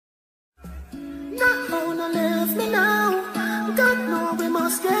wanna leave me now. God know we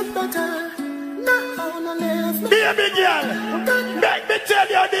must get better. Not wanna leave me. Baby girl, make me tell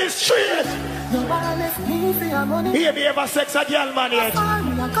you this straight. You wanna left me for your money. Baby ever sex a girl man yet?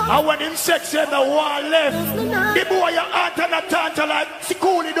 And when him sex you, the one left. The boy your aunt and a tante like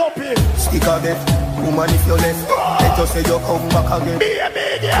school it up here. Stick a bit, woman if you left. Let us say you come back again.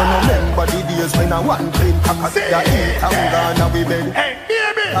 Baby girl. I remember the days when I one clean cock at the eat and gone we bed. Hey,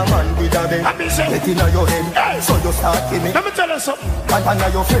 baby. A man with a bed. Get in your head. So you start to me. Let me tell you something. What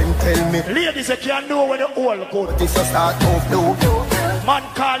can your friend tell me? Ladies, you can't know when you all good. This you start to do. Man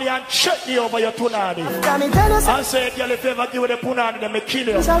call you and check you over your punani. And say, girl, if you ever give you the punani, then me kill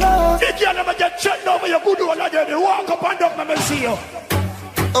you. If you never get checked over your good one again, you walk up and down and me see you.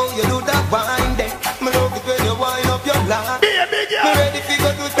 Oh, you do that wine then. Me love it when you wind up your line. Baby girl. Me ready to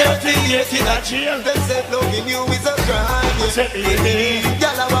go to 30 years in a jail. They said loving you is a crime. Say baby.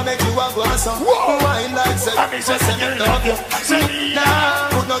 Girl, I wanna make you a go some. Wine like say. I mean, say you love you. Say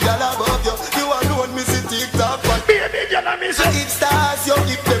nah. Put no girl above you. You alone me see TikTok. Baby girl, I mean say. It stars you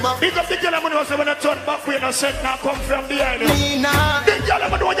give them up. Because the girl I'm gonna say when I turn back for you, no set now come from behind you. Nah. The girl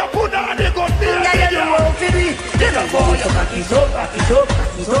I'm gonna put on the gun behind you. Get a boy, you back it up, back it up,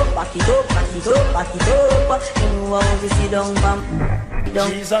 back it up, back it up, back it up, back it up. You want to see down bam,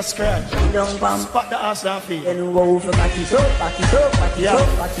 Jesus Christ. Down bam. Spot the ass down feet. Then you go for back it up, back it up, back it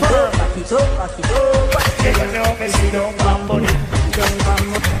up, back it up, back it up, back it up. You know me see down bam, buddy. Down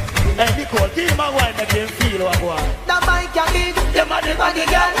bam. Hey, Nicole, give him a wine make him feel what one. The bike you big, the body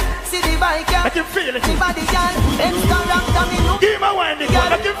girl. See the bike you. Make him feel it. The body girl. Instagram dummy look. Give him a wine, Nicole.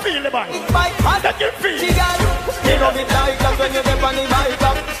 Make him feel the bike. It's bike hot. Make him feel it. Me love it like that when you get on the bike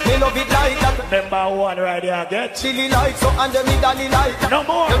up. Me love it like that. Number one right there, get. Dilly like so and the me dolly like that. No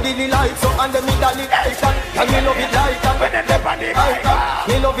more. You dilly like so and the me dolly like that. And me love it like that. When them on the bike up.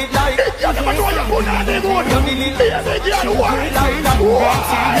 Me love it like that. You never know you put on the gun. You dilly like that. You wine like that.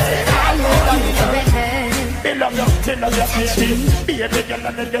 Me love you, baby. Baby, girl,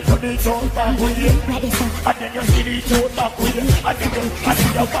 and then you put it on back with you. And then you see the toe back with you. And then you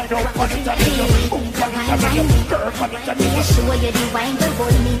find out what it's a little. Show you the wine before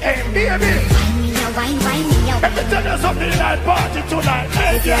me. Hey, baby. Wine me. Let me tell you something tonight, party tonight.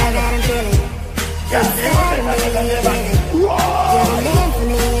 Hey, Yeah, that I'm feeling.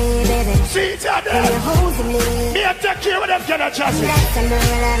 see each other. Me and take care of them kind of chassis.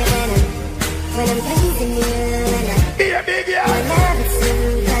 When I'm pleasing you, Be a big girl.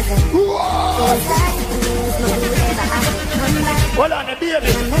 Hold on,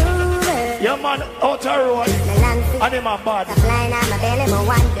 baby. Your man out the road. And him a bad.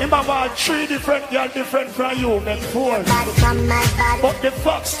 Him a bad 3 different girl different from you, make 4. But the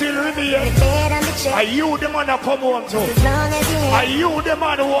fact still remain. Are you the man that come home to? Are you the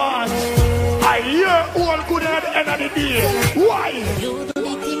man who wants? Are you all good at the end of the day? Why? You do the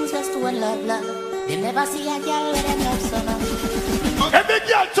things just to love. They never see a girl with a love so much. Every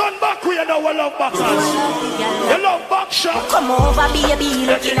girl turn back with you know we love back shots. You love back shot. Come over, baby,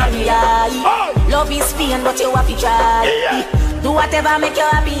 looking at me eye. Love is pain, but you have to try. Do whatever make you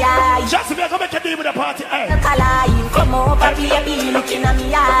happy, eye. Just if you're going to make a deal with the party, Come over, baby, looking at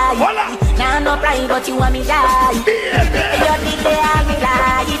me eye. Now no pride, but you want me die. You did the me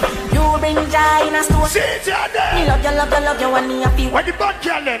life. You bring joy in a store. Me love you when me happy. What the bad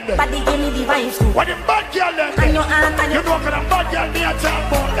girl then? But they give me the vibes too. What the bad girl then? And your aunt and you know what the bad girl me a talk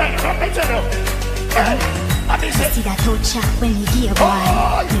about then? Let me tell you. I see that old chap when he hear boy.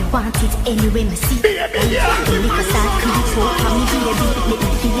 Me want it anyway, me see. Baby, yeah. The liquor start coming for me, baby. Make me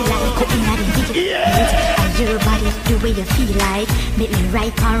feel like cooking at the yeah. And your body, the way you feel like, make me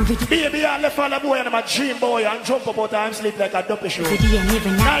right and ready. Baby, I left all the boy and I'm a dream boy and jump up out and sleep like a duppy show. Today and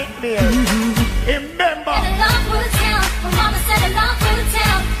every night. Nightmare. Remember. Love for the town. My mama said love for the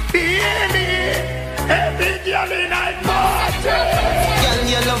town. Baby, every girl in night party. Girl,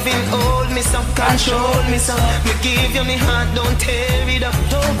 your loving hold me some, control me some. Me give you me heart, don't tear it up.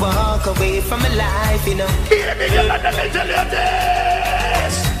 Don't walk away from my life, you know. Baby, girl, let me tell you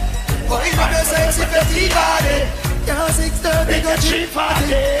this. Boy, you the sexy petty body. You're 630, got cheap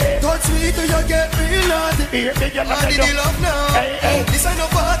party. Touch me till you get real naughty. Baby, girl, let me tell you love now. Hey. This ain't no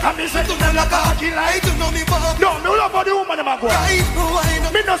party. I'm just saying, I'm not talking like you know me, Bob. No, me love for the woman in my go. Right,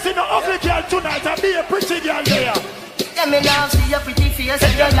 me no see no ugly girl tonight and be a pretty girl there. Yeah, me love see your pretty face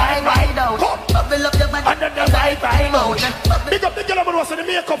and your line wide out. Bubble up your body and then the right out. Big up the girl who was in the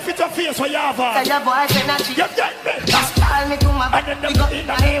makeup fit your face for you have on. Tell your boyfriend that she. You get me? Just call me to my and then them in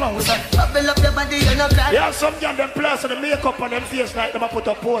the name house. Bubble up your body, you no cry. Yeah, some girl them plus the makeup on them face like them put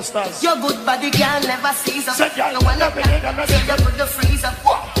up posters. Your good body can never cease. Say girl, you wanna be in the freezer.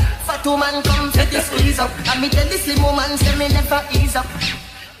 Fat Two man come take the squeeze up. And me tell the slim woman say me never ease up.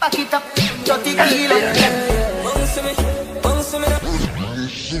 Back it up, 30 kilo.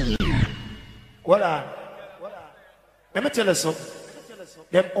 Hold on. Let me tell you something.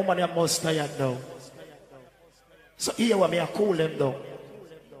 Them women are most tired now. So here when me I cool them down.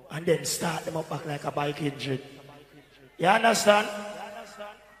 And then start them up back like a bike engine. You understand?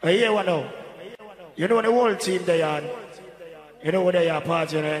 Here one now. You know the whole team they are. You know what they are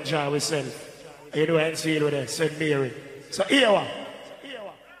partying and enjoy with self. You know and feel with it, St. Mary. So here one.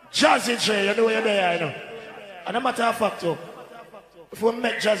 Jazzy J, you know where they are, you know. And a matter of fact, too, if we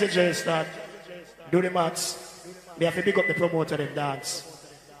make Jazzy J start, do the maths, we have to pick up the promoter them dance.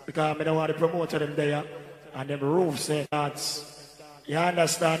 Because I don't want the promoter them there, and them roofs they dance. You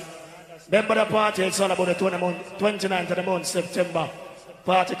understand? Remember the party, it's all about the 29th of the month, September.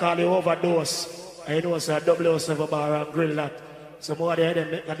 Party called the Overdose. And you know it's a 007 bar and grill that. So more they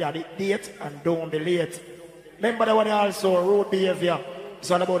make the date and don't be late. Remember the one also, road behavior. It's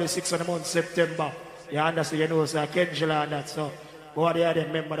all about the 6th of the month, September. You understand? You know, it's a Kenjula and that. So, boy, they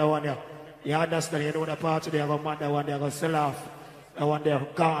remember the one here. You understand? You know, the party they have a man, the one they are going to sell off. The one they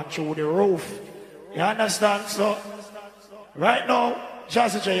have gone through the roof. You understand? So, right now,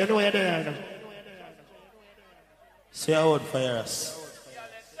 Jazzy J, you know where they are. You know? Say a word for us.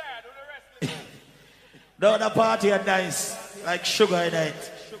 The other party are nice, like sugar in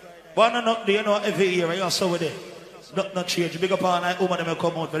it. But not do you know every year, you saw with it. Not change. Big up all night, woman them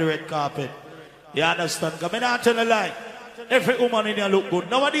come out for the red carpet. You understand? Because I'm not telling a lie. Every woman in here look good.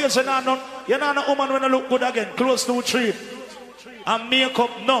 Nowadays, you're not a woman when you look good again. Close to a tree. And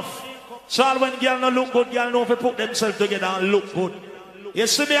makeup enough. So all when girls don't look good, girls know if they put themselves together and look good. You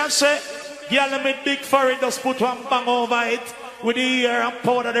see me I say? Girls with big forehead just put one bang over it with the hair and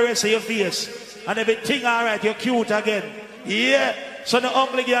powder the rest of your face. And everything alright, you're cute again. Yeah. So the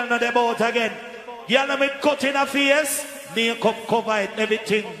ugly girl not about again. Girl with cut in her face, makeup cover it,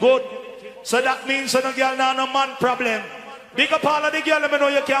 everything good. So that means that the girl not no man problem. Big up all of the girl, I know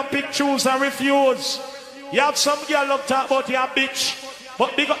you can pick, choose and refuse. You have some girl look talk about your bitch.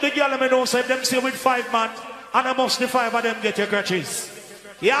 But big up the girl, I know say them stay with 5 man, and I must the 5 of them get your crutches.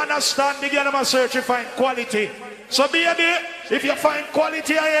 You understand? The girl must search to find quality. So baby, if you find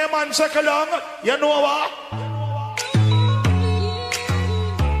quality and your man circle along, you know what?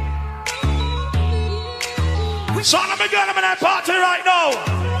 So I'm a girl, I'm in a party right now.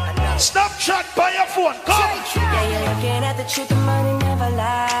 Snapchat by your phone, come. Yeah, you're looking at the truth, the money never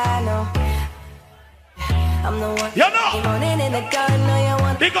lie, no. I'm the one. You know. In the gun, no, you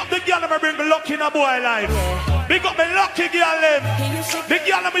want. Big up the girl, I'm bring the lucky in a boy life. Yeah. Big up the lucky girl, them. The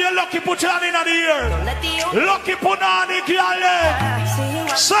girl, I'm your lucky put on in the ear. Lucky put on the girl, them.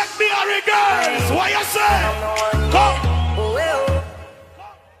 Suck me Harry girls. What you say? Come.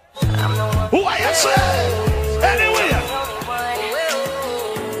 What you say? Anyway.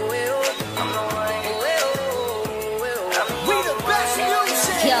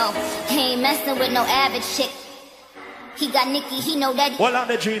 Yo, he ain't messing with no average chick. He got Nicky, he know that. Well, on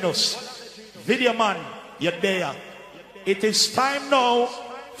the Genius, video man, you're there. It is time now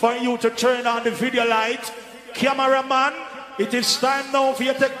for you to turn on the video light. Cameraman, it is time now for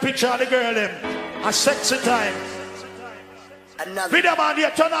you to take picture of the girl. A sexy time. Video man, you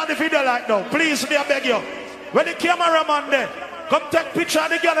turn on the video light now. Please, me I beg you. When the cameraman there, come take picture of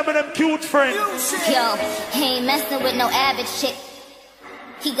the girl with them cute friends. Yo, he ain't messing with no average chick.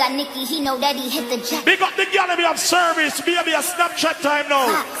 He got Nicky, he know that he hit the jack. Big up the girl and be of service, be a Snapchat time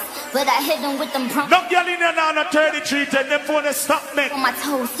now. But I hit them with them prom. No girl in there now, no 33, 10, them phone is stop me. On my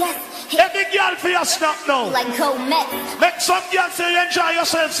toes, yes. Every girl for your snap now. Like Go Met. Make some girl say you enjoy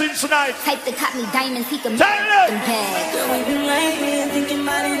yourself since tonight. Type that got me diamonds, he can tell them Girl, we've been like me and thinking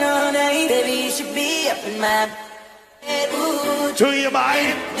about it all day. Baby, you should be up in my head. Ooh, do you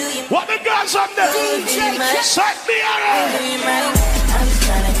mind? What the girls on there? Set me around. Do you mind? I'm just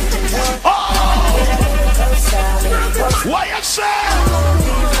trying to get to know. Oh! What you say?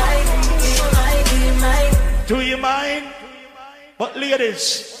 Do you mind? But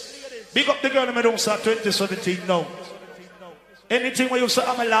ladies, big up the girl in my don't start 2017 now. Anything where you say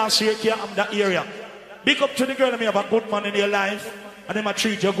I'm a last year, I'm that area. Big up to the girl and me have a good man in your life, and they might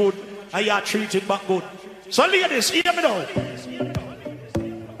treat you good, and you treat it back good. So ladies, hear me now.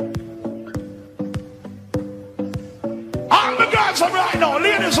 All the girls are right now,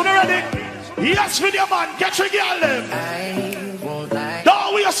 ladies, are you ready? Yes, video man, get your girl them.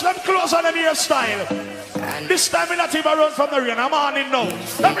 Don't waste them clothes on them hairstyle. This time we not even run from the rain, I'm on it now.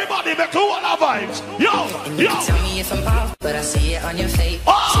 Everybody make all our vibes. Yo, yo. Tell me if I'm off, but I see it on your face. Say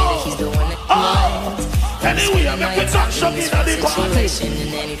that he's the one that you want. Anyway, I make it dance up in the party.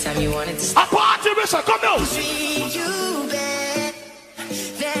 A party, mister, come down.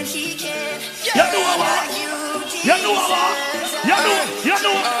 You know what? You know what?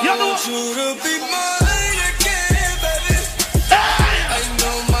 You know.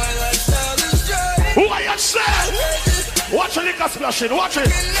 Who are you saying? Watch the liquor splashing, watch it.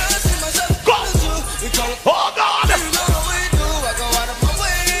 Go! Oh God!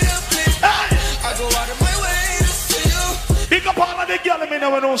 Hey! Big up all of the girl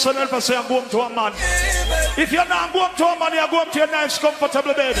in when no son help us say I'm going to a man. If you're not going to a man, you're going to your nice,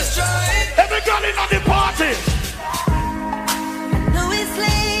 comfortable bed. Every girl in the party. I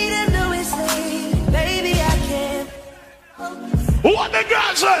know it's late, baby, I can't. What the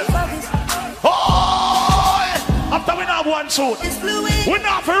girl say? Oh! After we have one suit, we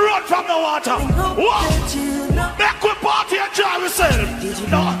not to run from the water. What? Make we party and enjoy ourselves.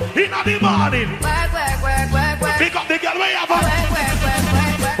 No, in the morning. Pick up the girl we have her.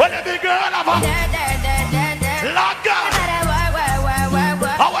 When the big girl have her. Lord God.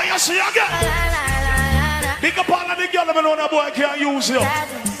 How are you see again? Pick up all of the girl when the boy can't use you.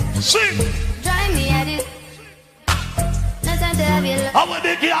 Sing. Drive me at it. How are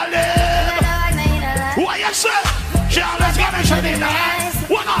the girl live? Who are you say? Charlotte's gonna show me nice.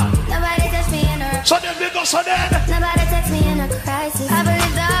 What up? Nobody touch me in her. So then we go so then. Nobody text me in a crisis. I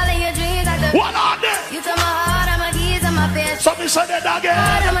believed all of your dreams like the. What are they? You took my heart, I'm my keys, and my face. So me say that again.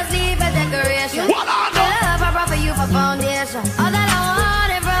 I'm asleep at decoration. What are The they? love I brought for you for foundation. All that I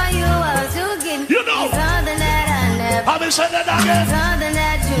wanted from you was to give me. You know. Something that I never. Have me say that again. Something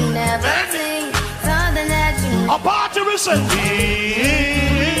that you never seen. Something that you A party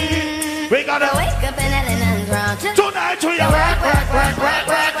recently. We gotta wake up and Ellen's wrong. tonight to your work.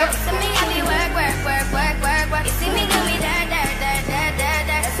 See me give me work. You see me give me dirt.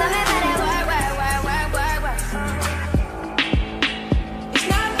 So me better work. It's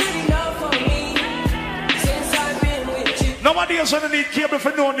not good enough for me since I've been with you. Nobody else gonna need cable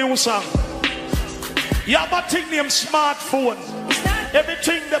for no new song. You have a thing named smartphone.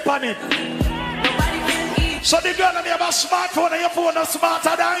 Everything depend on it. So the girl and you have a smartphone and your phone is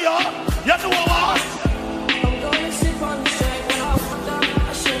smarter than you. You know what? I'm gonna sit on the track when I walk up.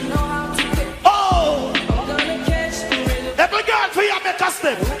 I should know how to get. Oh! I'm gonna catch the rhythm. Every girl for you make a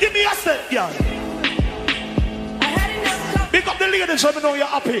step. Give me a step, girl. I had enough cup. Pick up the ladies so we know you're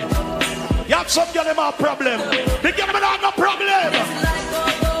happy. You have some girl them have problem. The girl them have no problem.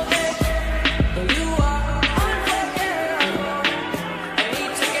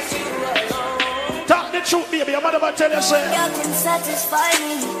 Talk the truth, baby. Your mother will tell you, say. Y'all can satisfy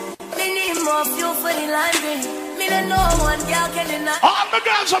me. Me need more fuel for the laundry. Me don't know one y'all can deny. All the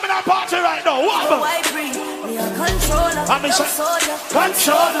girls are in our party right now. What? White breed. Me a controller. I'm a soldier.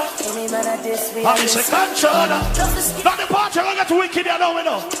 controller. Tell me better this way. I'm a controller. Just the skin. Now the party will get wicked, you know we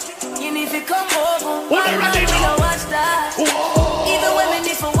know. You need to come over. What are you ready to now? watch that. Whoa. Even when me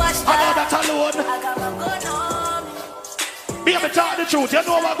need to watch I know that. that alone. I got my gun on me. Baby, talk the truth. You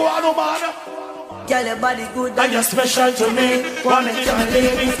know what go on, man. Girl, your body good And you're special to me. Wanna make you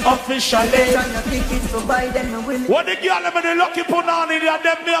leave it officially. What the girl them the lucky put on in there,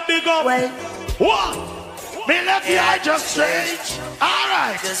 them me a big up. Well, What? Me lucky I just strange.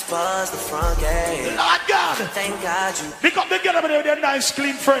 Alright. Just buzz the front gate. Lord God. Thank God you Pick up the girl them with their nice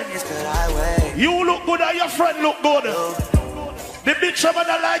clean friends. could highway. You look good and your friend look good. The bitch over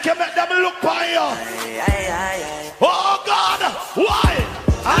there like you make them look for you. Oh God. Why?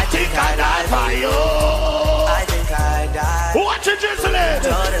 I think I died for you. I think I died. What you just said?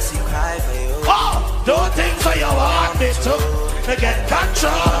 Told us you cry for you. Oh, don't think so you want me to get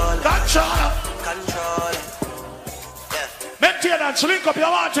control. Control. Yeah. Maintenance, link up, you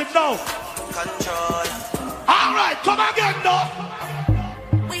want it now. Control. Alright, come again now.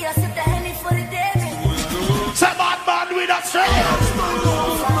 we are sit the Henny for the day. Say bad man with a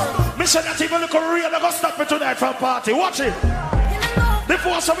strength. Me say that even look real, they're gonna stop me tonight from party. Watch it.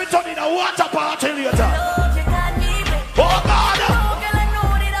 Before so we turn in a water party later. Oh God.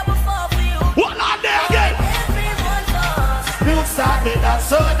 What are they again? You start me that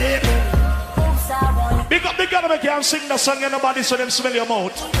so deep. Big up the girl that can sing the song and nobody so them smell your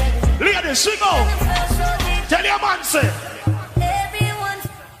mouth. Ladies, sing out. Tell your man say.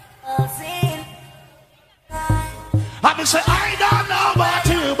 I be say I don't know about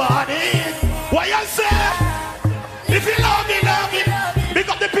you, buddy. What you say? If you love me, love me. Big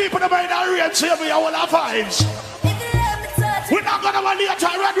up the people that made that rain, say we all our vibes. We're not gonna want later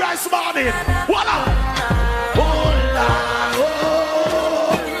red rice morning. Voila. Voila.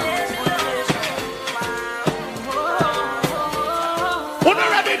 Who not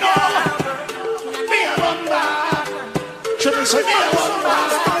ready now? Me and say me.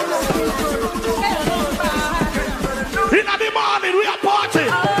 In the morning, we are party.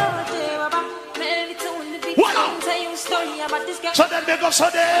 Wow. So then they go so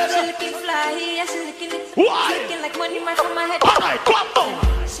then. Why? Alright, come on.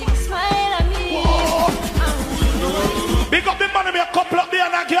 Big up the money, me a couple up there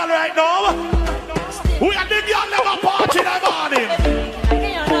and a girl right now. We are the girl never party in the morning.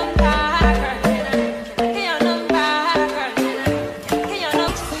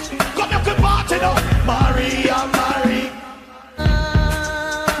 Come up to party now. Maria.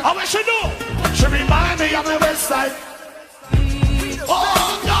 How much she do? She remind me of the west side.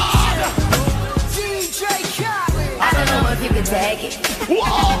 Oh God! I don't know if you can take it.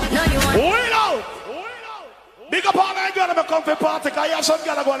 Whoa! No, you want. Wait out! Big up all that girl that come for party, cause you have some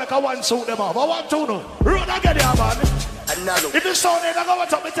girl that go like a one suit them off. I want to know. Road again there, man. If it's so there, I go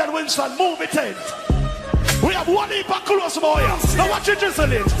to me tell Winston, move it in. We have one heap of close boy. Now what you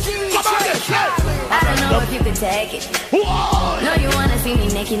drizzling? Come on, get I don't know if you can take it. Whoa! No, you wanna see me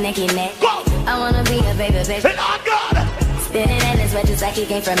naked. Go! I wanna be a baby. Hey, Lord God! Spinning in his just like he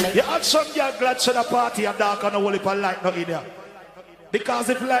came from me. You had some girl glad to the party and dark on the whole heap of light not in here. Because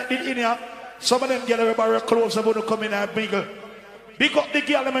if light did in here, some of them girls everybody close and want to come in and mingle. Big up the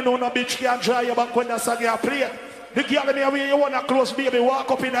girl me know no bitch can't dry your back when the song you play. The girl me where you want to close baby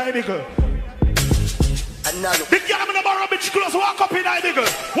walk up in the mingle. The girl me no borrow bitch clothes walk up in the mingle.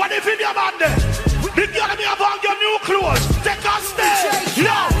 What if in your man there? The girl me have all your new clothes. Take a step.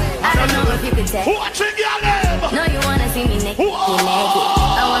 Yo! I don't know if you can take it. Watch the girl name. No, you wanna see me naked. I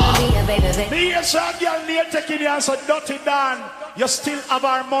wanna be a baby. Me hear some girl near taking you so dirty down. You still have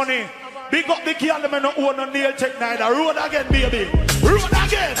our money. Big up the girl me no own no nail tech neither. Road again, baby. Road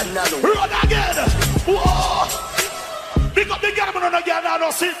again. Road again. Whoa! Big up the girl me no girl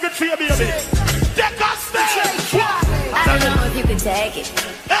no secret for you, baby. Take a step. I don't know if you can take it.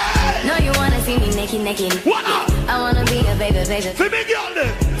 Hey! No, you wanna see me naked. What up? I wanna be a baby. For me girl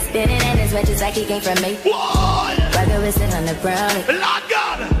then. Spinning in his just like he came from me. Whoa! Rocket with it on the ground. Lord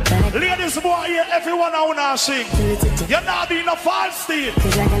God! Ladies boy here, everyone I wanna sing. You're not being a false steed.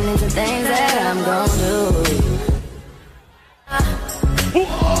 Cause I can into things that I'm gon' do. Whoa!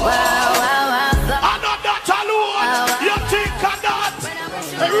 Wow. I'm not that alone. You think of that?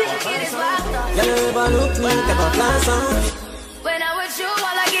 You never look me, take a glance on. When I'm with you,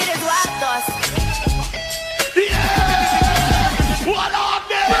 all I get is wild thoughts. Yeah! What on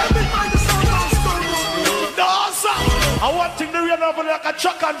there? I want thing to run over like a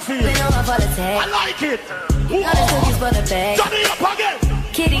truck and feel. I like it. Johnny up again.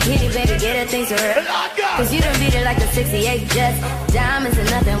 Kitty, baby, get her things to her. Cause you done beat it like a 68 Jets. Diamonds and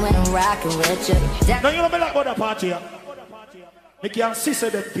nothing when I'm rocking with you. Now you know me like about the party here. Me can't see so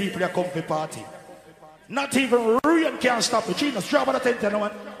that people that come for party. Not even Ryan can't stop it. Genius, drop on the tent and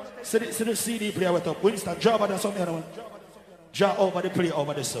one. See the CD player with up. Winston, drop on the something and one. Drop over the player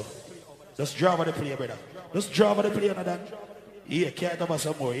over the stuff. Just drop on the player, brother. Just drop on the player and that. Yeah, can't have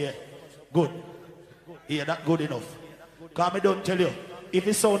some more, yeah. Good. Yeah, that good enough. Cause me don't tell you. If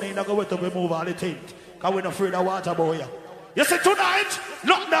it's so neat, I go with to remove all the tent. Cause we're not afraid of water boy here. You see tonight,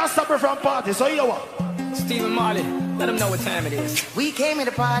 nothing stop me from party, so you what? Stephen Marley, let them know what time it is. We came here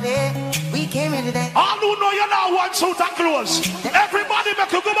to party, we came here today. All who know you now want suit and clothes. Everybody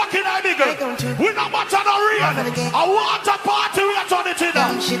make you go back in the bigger. We not matter no rain. I want a party, we are turning it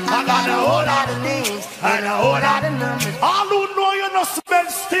down. I got a whole lot of names, and a whole lot of numbers. All who know you no smell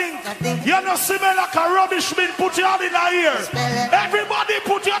stink. You no smell like a rubbish bin, put your hand in the ear. Everybody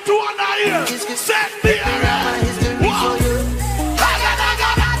put your two on the ear. Send me a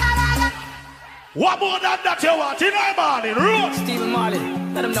what more than that you want in my morning, road? Stephen Marley,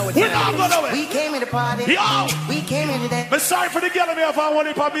 let them know what time it is. We came here to party. Yo! We came here today. I'm sorry for the girl me if I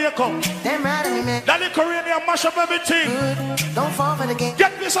want it for makeup. Them mad at me, man. That the Korean mash up everything. Good. Don't fall for the game.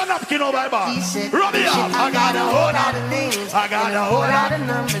 Get me some napkin over my bar. Rub it up. I got a whole lot of names. I got a whole lot of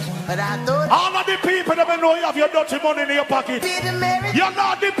numbers. But I thought all of the people that know you have your dirty money in your pocket. You're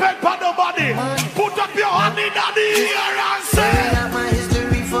not depend on nobody. Put up your hand in the ear and say I got my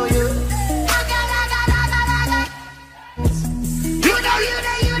history for you.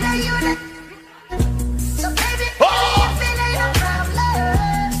 So baby, if it ain't a problem,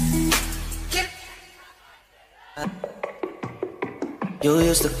 You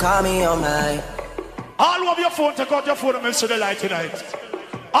used to call me on my. all of your phone, take out your phone and see the light tonight.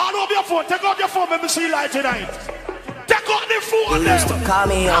 All of your phone, take out your phone and see the light tonight. Take out the phone. You used to call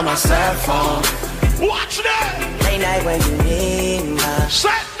me on my cell phone. Watch that. Late night when you need me.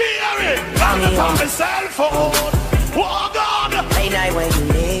 Set me here. Call me on my cell phone. Oh God. Late night when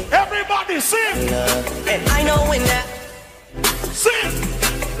you need. Everybody sing. And I know when that Sing.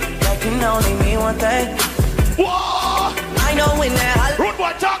 That can only mean one thing. Whoa. I know when that Rude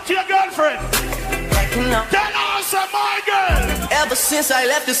boy, talk to your girlfriend. Tell us, my girl. Ever since I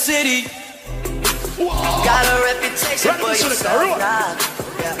left the city, whoa, got a reputation for yourself now.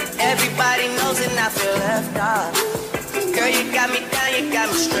 Everybody knows and I feel left out. Girl, you got me down, you got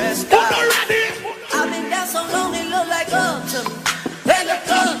me stressed out. I've been down so long, it look like up to me. They look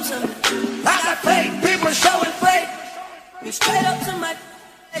up to me. I got fake people showing fake. Me straight up to my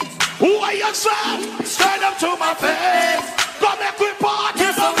face. Who are you, sir? Straight up to my face. Come back with party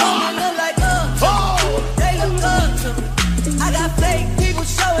for one. Look like up to me. They look up to me. I got fake people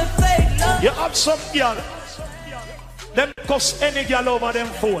showing fake love. You have some girl. Them cuss any girl over them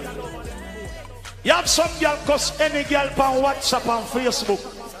phone. You have some girl cuss any girl on WhatsApp and Facebook.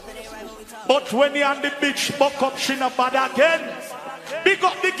 But when you on the beach, buck up, she not bad again. Big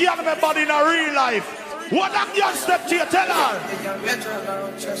up the girl me body in a real life. What that girl step to you, tell her.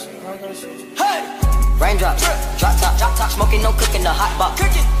 Hey! Raindrop, drop top, smoking, no cooking, the hot box.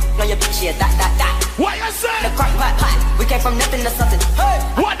 Know your bitch, yeah, that. What you say? The crock pot. We came from nothing to something. Hey!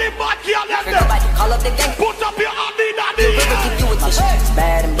 What the bad girl them there? Call up the gang. Put up your daddy. It's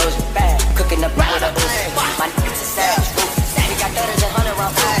bad and bullshit, bad. Cooking up with a boost. My niggas is savage, we got 30s and 100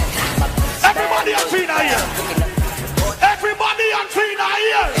 rounds. Everybody on Fina here. Everybody on Fina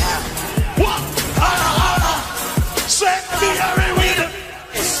here. What? Set me every with it.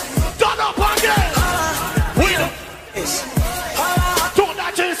 Done up again. With it. Don't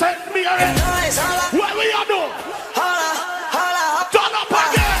that you set me every. What we are doing? Done up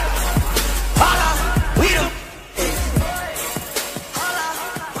again. With it.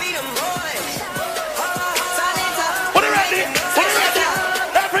 Put it ready.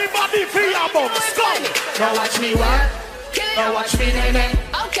 Everybody feel your bums. Go. Now watch me work. Now watch me nene.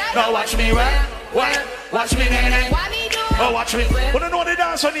 Now watch me work. Watch me nene. Oh, watch me. Who don't know the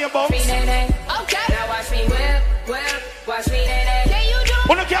dance on your bums? Okay. Now watch me whip. Watch me nene. Can you do?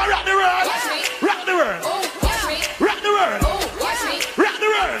 Who don't care rock the world? Rock the world. Watch me. Rock the world. Watch me. Rock the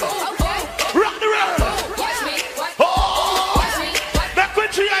world. Rock the world. Watch me. Oh! Make we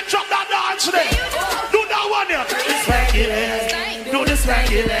three and chop that dance today. Do that one here. Do this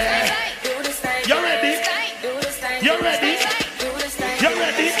regular. You ready? You ready? You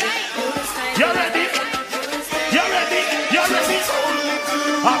ready? You ready? You ready? You ready?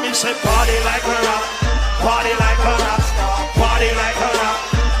 I mean say party like a rock. Party like a rock. Party like a rock.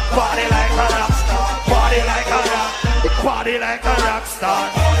 Party like a rock. Party like a rock. Party like a rock star.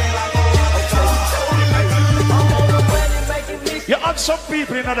 You have some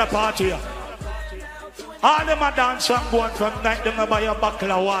people in the party here. All them a dance and go on from night, them a buy a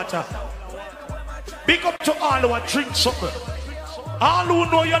bottle of water. Big up to all who drink something. All who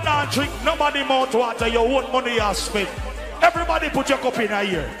know you don't drink, nobody mouth water, your own money you spend. Everybody put your cup in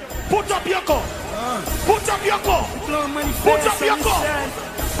here. Put up your cup. Put up your cup. Put up your cup.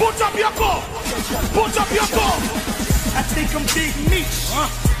 Put up your cup. Put up your cup. I think I'm big meat.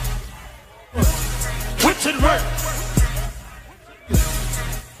 Which it work.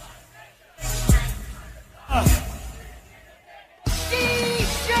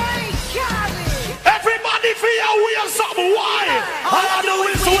 Everybody feel we are something. Why? All I do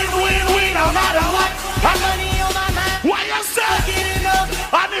is win, no matter what. Why you say?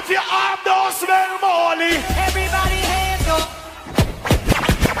 And if your arm don't smell molly, everybody hands up.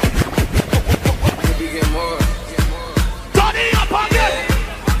 Dady up again.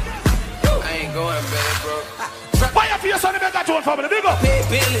 I ain't going bad, bro. Why you feel something better to one family? Big up.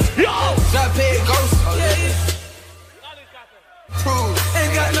 Yo. Got paid ghost.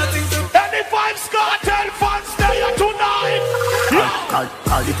 Ain't got nothing to. Any Vybz Kartel fans stay here tonight.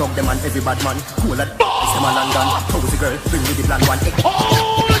 Call the talk them and every bad man. Cool at them a London. Cozy girl, bring me the plan one.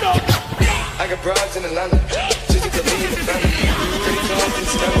 Hold up. I got broads in Atlanta. Just to be in the family. Pretty clothes and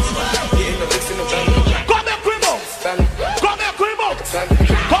stunts. Getting the licks in the family. Come here, Quimo. Come here, Quimo.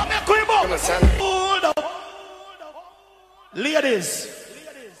 Come here, Quimo. Hold up. Ladies,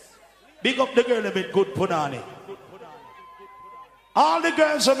 big up the girl a bit good punani. All the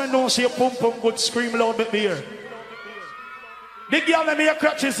girls who know see a pum pum good scream loud with me here. The girl that make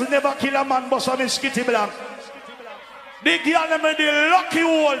crutches never kill a man but some skitty blank. The girl that make the lucky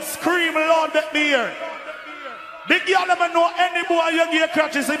old scream loud with me here. The girl that know any boy you give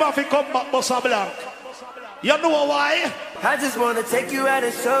crutches he have to come back but some blank. You know why? I just wanna take you out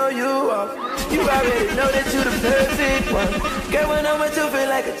and show you off. You already know that you the perfect one. Girl, when I'm with you, feel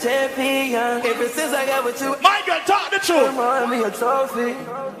like a champion. Ever since I got with you, my girl, talk the truth. Want me a trophy.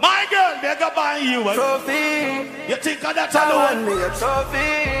 My girl, they go buy you a trophy. You think of that alone? I want me a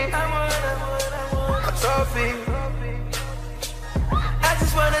trophy. I want a trophy.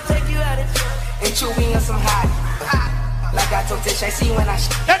 Get you in some hot. Like I told Tish, I see when I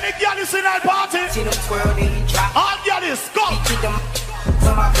any girl is in that party. See them twirl, they drop. All girl is go. Keep them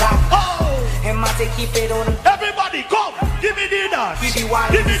on my block. Oh. And my take keep it on them. Everybody come. Give me the dance. Give me the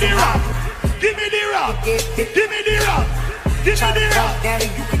rap. Give me the rap. Give me the rap. Give me the rap. Down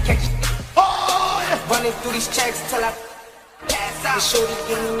and you can catch it. Oh. Running through these checks till I pass out. Shorty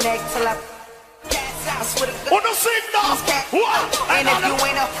give me neck till I pass out. I swear to God. On the signal. What? And if you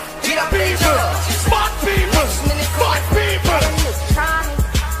ain't up, get up in people. Smart people. Smart people.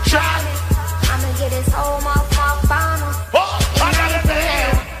 Try me. I'ma get this whole motherfucker final. Oh, I got it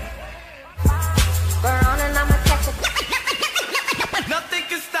there. Burn on and I'ma catch it. Nothing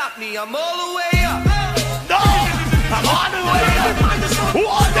can stop me. I'm all the way up. No, I'm all the way up.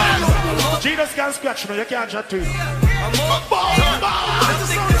 What else? Jesus can't scratch me. You can't chat to him.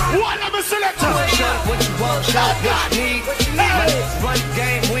 What am I selecting? What you want, shot what you need. Run the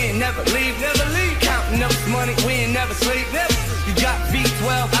game, we ain't never leave. Counting up money, we ain't never sleep. You got V12,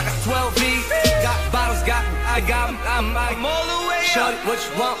 I got 12 V's. Got bottles, I got them. I'm all the way up. Shorty, what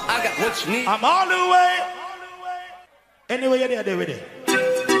you want, I got what you need. I'm all the way. Anyway, you're there with it.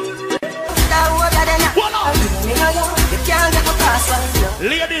 What up?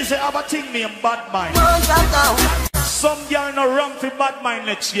 Ladies, they have a thing named bad mind. Some girl no wrong for bad mind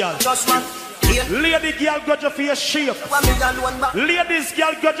next girl. Lady girl got you for your shape. Ladies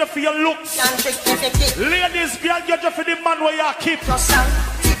girl got you for your looks. Ladies girl got you for the man where you keep.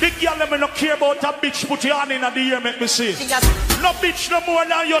 The girl let me not care about a bitch. Put your hand in the ear, make me see. No bitch no more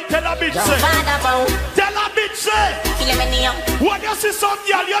than you tell a bitch say. Tell a bitch say. When you see some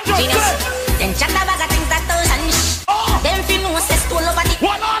girl, you just say. Them chat about things that don't them feel no say stool over the.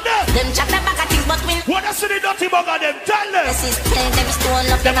 What are they? Them chat about things but when. When you see the dirty bugger, them tell them. This is them stool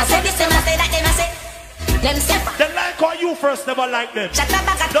up. Them a say this, them a say that, them a say. Them say. They like how you first never like them. Chat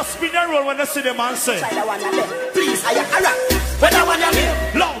about just spin the roll when you see them and say. Please, I rap. When I want you,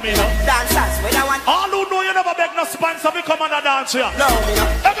 love me, no. Dancers, when I want. All who know you never beg no sponsor, become on a dance here. Love me, no.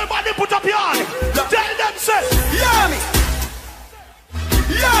 Everybody put up your hand. Tell them, say. Love me.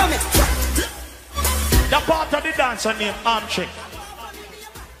 Love me. The part of the dancer named arm check.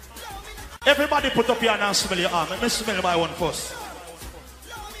 Everybody put up your hand and smell your arm. Let me smell my one first.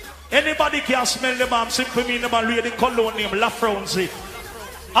 Anybody can smell the arm. Simply mean them and read the cologne name La Fronzi.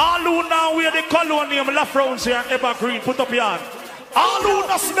 All who now wear the cologne name La Fronzi and Evergreen, put up your hand. All who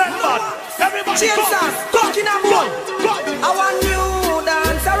not smell bad. Everybody go. I want you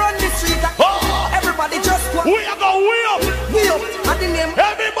dance around the street. Oh. Everybody just go. We are going way up. Way up. At the name.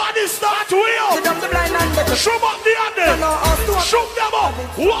 Everybody start way up. Shoot up the hand. Shoot them up.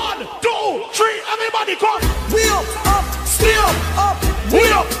 1, 2, 3. Everybody come. Way up, up, stay up, up. Way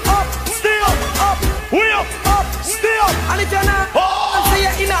up, up, stay up, up. Way up, up, stay up. And if you're not, say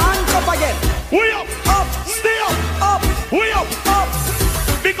you're in a handcuff again. Way up, up, stay up, up. Way up, up.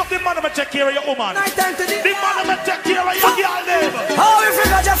 Big up the man who take care of your woman. Night time to the man who take care of your girl neighbor. How if you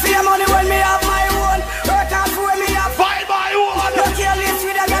got your free money when me have my own? Work hard for when me have. Find my own. You can't live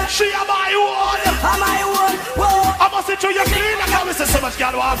with a girl. She am my own. I'm my own. Whoa. I must say to you clean. I can't miss so much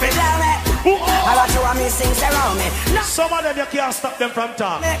girl want it. I got you and me sing around me. Some of them you can't stop them from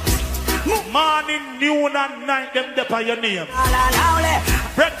talking. Morning, noon and night, them dip on your name.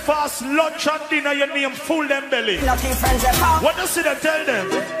 Breakfast, lunch and dinner, your name full them belly. What do you see them tell them?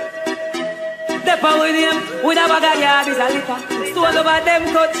 Deppa with him, with a bag of yard is a liquor. Stole over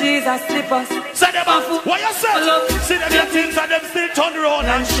them coaches and slippers. Say them off, what you say? See them your things and them still turn around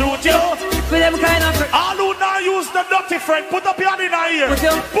and shoot you. With them kind of all who now use the dirty friend, put up your hand in our ear.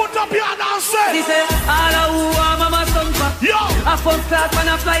 Put up your hand and say. He say, all who are mama son for. Yo! A first class man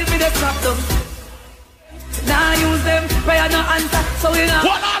a fly with the crap down. Now use them, prayer no answer. So we know.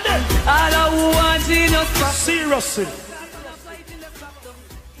 What are they? All who want genius for. Seriously.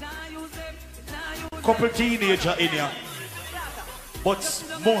 Couple teenager in here, but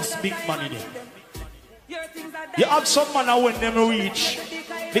most big money there. You have some man when them reach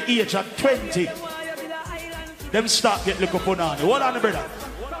the age of 20, them start get little punani. What on the brother?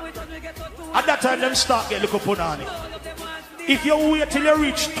 At that time them start get little punani. If you wait till you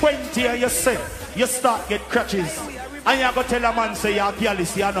reach 20 and you say you start get crutches, and you go tell a man say you're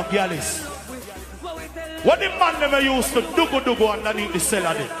gallus, you're not gallus. What the man them used to do underneath the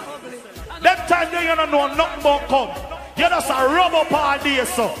cellar there? That time they you don't know nothing about come. You just a rub up all day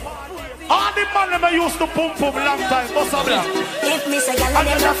so. All the man them used to pump long time. What's up there? If me say y'all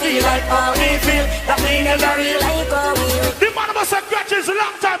never feel like how we feel, that we never real like how we feel. The man them say scratches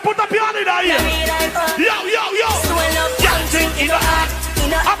long time. Put up your hand in the ear. Yo. Young thing in the heart.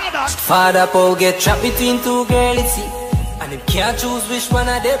 Father Paul get trapped between two girls, see. And And him can't choose which one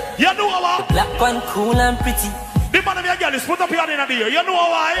of them. You know what? The black one cool and pretty. The man of your girl is put up your hand in the ear. You know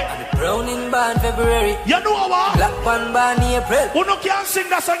why? And the brown in born February. You know what? The black one born April. Who no can sing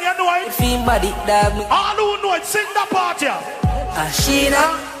that song, you know why? The theme body dog me. All who know it, sing that part here. And Sheena,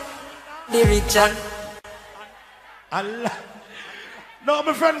 the rich and Allah. No,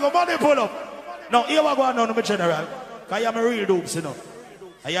 my friend, go money pull up. No, here we go on now, my general. Because I am a real dopes, you know.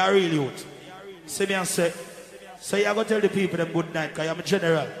 I am a real youth. See me and say, so you go tell the people them good night, because I am a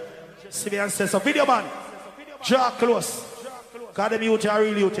general. See me and say, so video man, draw close. Because them youth are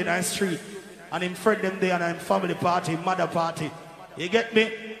real youth in the street. And him friend them there and him family party, mother party. You get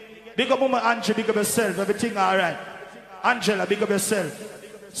me? Big up Mama Angela, big up yourself, everything alright. Angela, big up yourself.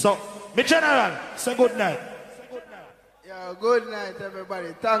 So, my general, say good night. Yeah, good night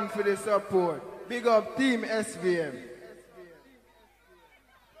everybody. Thanks for the support. Big up Team SVM.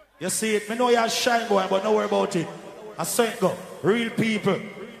 You see it, I know you're shy boy, but don't worry about it. I saw it go. Real people.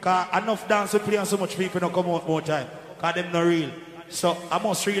 Because enough dance we play and so much people don't come out more time. Because them not real. So I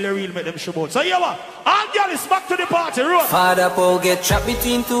must really real make them show out. So yeah, what? All girls back to the party, road. Father Paul get trapped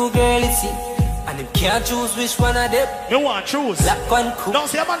between two girls, see. And him can't choose which one of them. You want to choose? Black one cool. Don't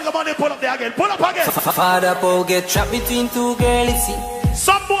see a man come on and pull up there again. Pull up again. Father Paul get trapped between two girls, see.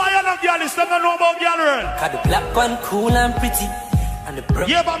 Some boy and a girl is not know about girl world. Cause the black one cool and pretty. And the brown.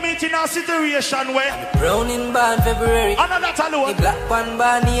 You ever meet in a situation where? And the brown in born February. And that alone. The black one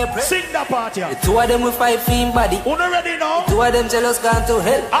born April. Sing the party. The two of them with 5 feet body. Who already know? The two of them jealous gone to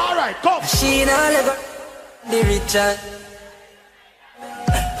hell. Alright, come. She not let go. The rich and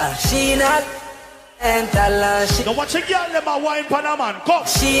she not. And she now watch a girl them a wine pan a man, come.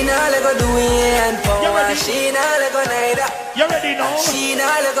 She not let go do it and power. She not let go neither. You ready now? She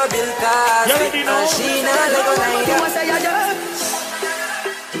not let go build cars. You ready now? She not let go neither.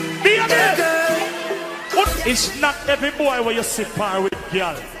 It's not every boy where you sit par with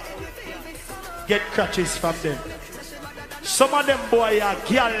girl get crutches from them. Some of them boy are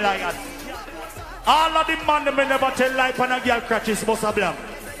girl like that. All of the man them never tell life on a girl crutches must have blank.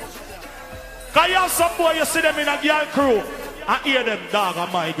 Cause you have some boy, you see them in a girl crew and hear them dog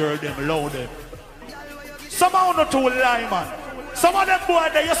and my girl, them loud them. Some are not too lie, man. Some of them boy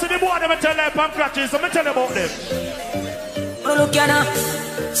there, you see the boy them tell life on crutches, so me tell about them. Look at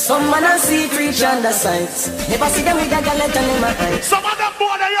some man and see creature under sights. Never see them with a girl and in my eyes. Some of them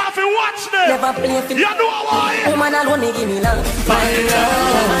boy there, you have to watch them. Never play for you know why? Woman alone, they give me love. My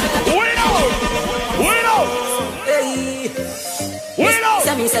love. We know. We know. Hey. We know.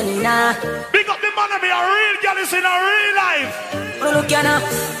 Big up the man of me, a real girl is in a real life. Look at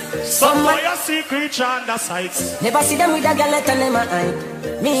some boy you see creature under sights. Never see them with a girl in my eye.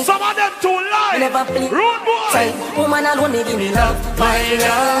 Me. Some of them too lie. Never play. Rude boy. Woman alone, they give me love. My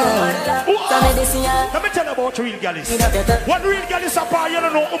love. Let me tell you about real girls. When real girls are par, you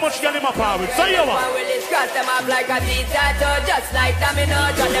don't know how much girl in my power with. So you what? Them up like a just like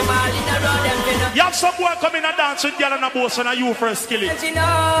domino. Them all in a row, them you have some boy come in and dance with girl and a boss and you first kill it.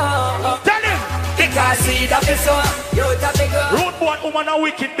 Tell him. Because see that is so. Rude boy, woman are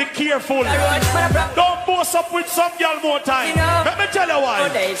wicked, be careful. Don't boast up with some girl more time. Let me tell you why.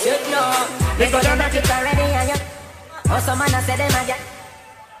 They should know. They go down at it already. Or some man said them again.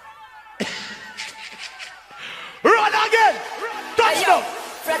 Run again. Touchdown.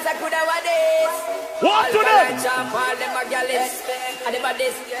 What to them?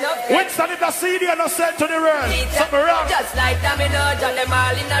 Winston, if the CD and not sent to the world, something wrong. Just like domino, John them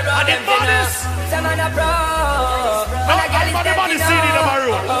all in a row. And the bodies. Some on a pro. And the body CD in the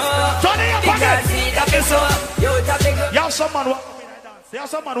room. Turn it up again. You have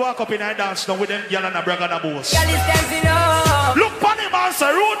someone walk up in a dance now with them girl and a brag and a boss. Look on him and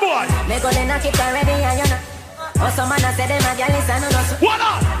say, rude boy. They go to knock it already, you know. Or some man said them a girl is a no. What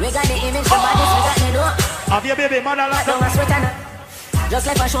up? We got the image, the bodies, we got the door. Have your baby mother like that? Just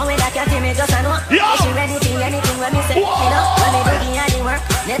like a show with that cat, me just a know. She ready to anything when me say, you know. When me do the work,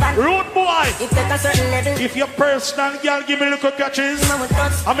 never. Rude boy. If take a certain level. If your personal girl give me little catches,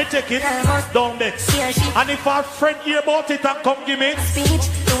 I me take it, don't vex. And if our friend hear about it and come give me speech,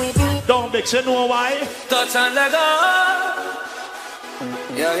 don't vex. You know why? Touch and let go.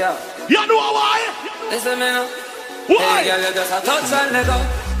 Yeah. You know why? Listen me now. Why? Hey girl, you just a touch and let go.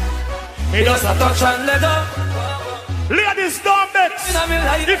 Me just a touch and let go. Ladies, don't vex.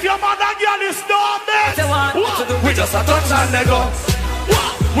 If your mother girl is don't vex. We just a touch and let go.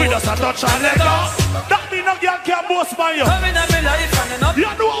 We just a touch and let go. That mean no girl can boast by you.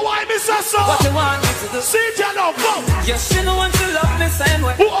 You know why me say so? What you want me to do? See you now, come. Yes, she know want to love me same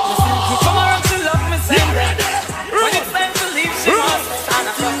way. Come around to love me same way. When it's time to leave, she wants.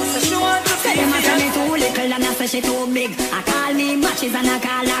 She wants to see me. Too little and I say she too big. I and I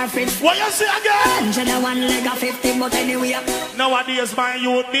call her friend. What you say again? 101 leg of 50, but anyway. Nowadays, my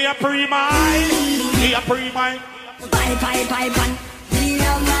youth, me a pre-mine. Me a pre-mine. Pipe, and me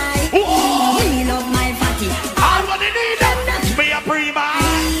love my fatty. All what they need them. Me a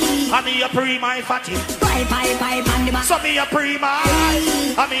pre-mine. And me a pre-mine fatty. Pipe, and the back. So me a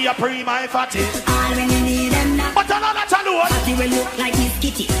pre-mine. And me a pre-mine fatty. All when you need them now. But another alone. Fatty will look like Miss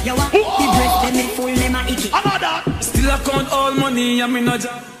Kitty. You want the breast, them me full, them a icky. Another. Still I count all money, I mean no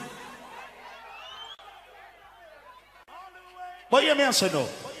job. But you may say no.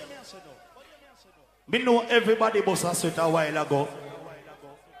 Me know everybody bust a sweat a while ago.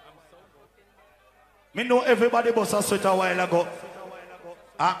 Me know everybody bust a sweat a while ago.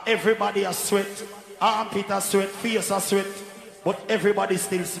 And everybody a sweat. Armpit a sweat, face a sweat. But everybody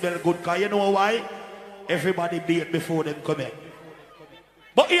still smell good. Cause you know why? Everybody bathe before them come in.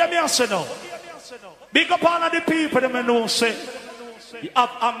 But hear me say no. Big up all of the people that know say you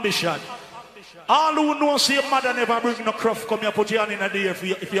have ambition. All who know say your mother never bring no cruff come here, put your hand in the air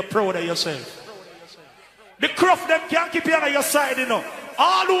if you're proud of yourself. The cruff them can't keep you on your side, you know.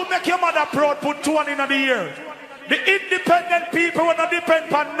 All who make your mother proud put 2 hands in the air. The independent people will not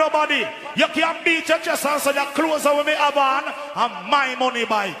depend on nobody. You can't beat your chest and say that clothes are with me have on and my money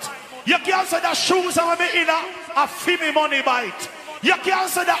bite. You can't say that shoes are with me in a me money bite. You can't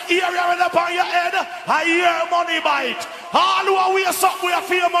say that area up on your head a year money bite. All who are waste up with a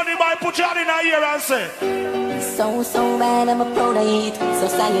fear money bite, put your hand in the ear and say so bad, I'm a proud of it.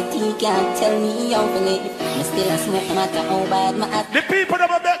 Society can't tell me how to live. I'm still a smoke, no matter how bad my act. The people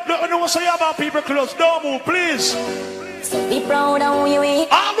that don't say about people close, don't move, please. So be proud of who you is.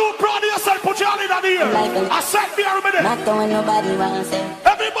 All who proud of yourself, put your hand in the ear. I said me everybody. Not when nobody wants it.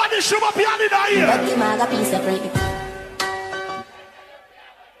 Everybody should up your hand in the ear. But the mag a piece of bread.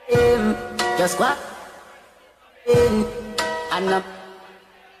 Just what? I'm not.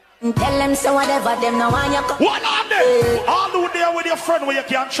 Tell them so whatever them know when you come. What are they? All who there with your friend where you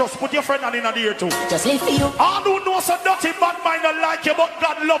can't trust, put your friend hand in the ear too. Just live for you. All who know so dirty bad mind don't like you, but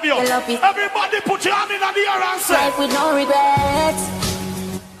God love you. Everybody put your hand in the ear and say life with no regrets.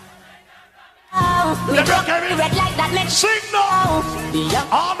 We don't regret like that, let's sing now.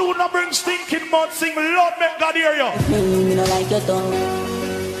 All who not bring stinking mud, sing Lord make God hear you. Me no like your tongue.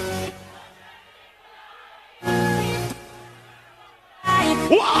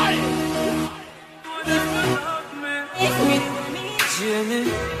 Why? Jimmy,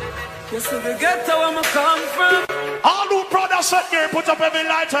 you see the ghetto where I come from. All who brothers sit here, put up every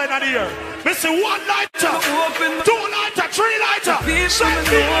lighter in the ear. Me see 1 lighter, 2 lighter, 3 lighter. Set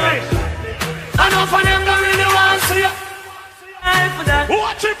the ear. Enough of them don't really want to see you.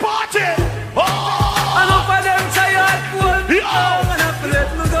 Watch it party. Enough of them tired cold. Let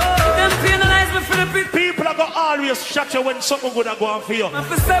me go. Them penalize me for the big people are gonna always shut you when something good are going for you.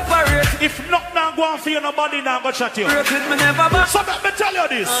 If not now go on for you, nobody now go shut you. So let me tell you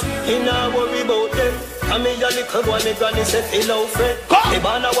this. He not worry about them. I mean your little boy, me granny said he love friend. He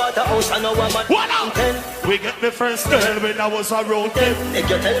born a waterhouse and now I'm at 10. We get the first girl when I was around 10. If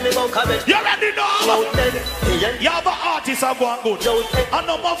you tell me about cabbage, you already know. You have an artist I'm going good. I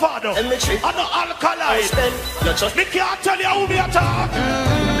know my father. I know alkaline. Me can't tell you who me attack.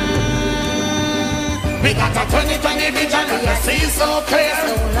 We got a 20/20 vision and you see so clear.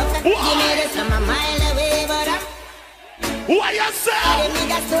 What you say?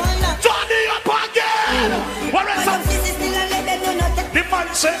 Turn it up again. What is that? The man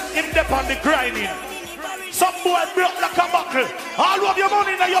said him dep on the grinding. Some boy broke like a buckle. All of your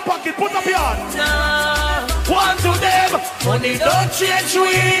money in your pocket, put up your hand. One to them, money don't change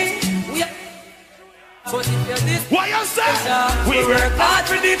we. What you say? We work hard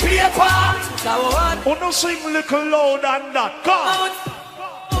with the paper. Oh, no sing little loud and that. Come.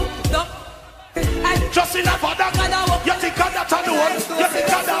 Just enough of that. You think of that alone? You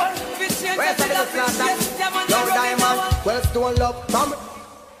think of that? Where's the young diamond, well stone love from.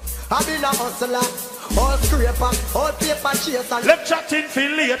 I've been a hustler, all scraper, all paper chaser. Let's chat in for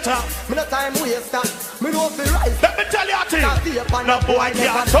later. Me no time waster, me no fi rise. Let me tell you a thing. No boy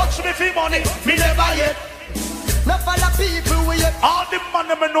can't touch me for money, me never yet. No follow people with you. All the man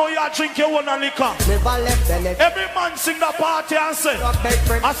me know you drink your own liquor. Never left the left. Every man sing the party and say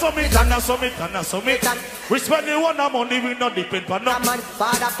I saw me and I saw me and I saw me. We spend the one money, we not depend on no man.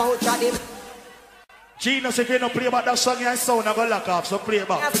 Father pouch of him. Gina said, if you don't play about that song, your sound I go lock off, so play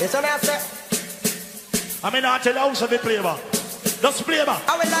back. Yes, I say. I mean, I tell you how to play back. Just play back.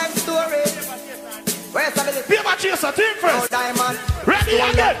 Our life story. Where's the minute? Play back, chase a team first. Diamond. Ready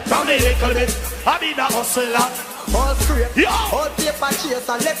again. From the little bit. I be the hustler. all scrape, yo, all paper chase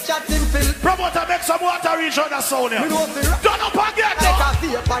and left chat in fill. Promoter make some water reach on the sound here. Me know the rock. Turn up again, Like a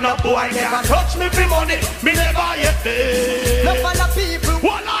vape and no a boy boy never can touch me for money. Me never yet there. No for the people.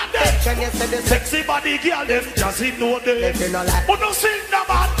 One on them. Can you say this? Sexy body girl them just ignore them. If you know like. Who no sing the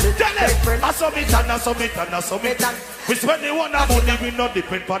man? Tell them. I submit and I submit and I submit. We spend the one money we not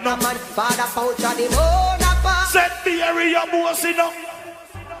depend for no man. Father pouch of the moon apart. Set the area boss enough.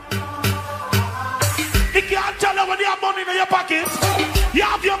 You can't tell her when you have money in your pocket. You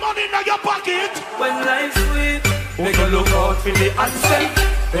have your money in your pocket. When life's sweet, we go look out for the answer.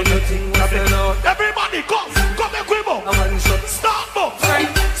 When you think nothing out. Everybody come equip. Start up.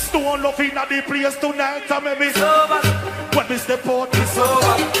 Stone love in the place tonight. And maybe when we step out, it's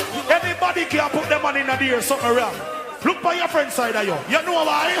over. Anybody can put their money in the air, something around. Look by your friend side of you. You know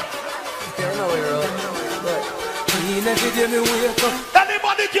why? You know where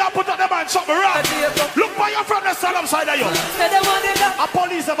Anybody can put on the man something around. Look by your friend side of you. A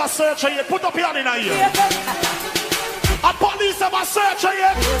police ever search you. Put up your hand in the ear. A police ever search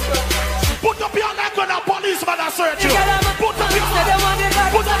you. Put up your hand when a policeman a search you. Put up your hand.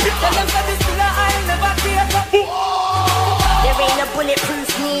 Put up your hand. There ain't a bulletproof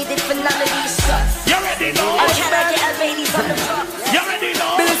needed for none of these shots. You ready now? I'll try to get a ladies on the top. You ready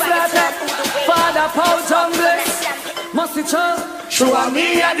now? Father Paul Jungless. Must be true. Show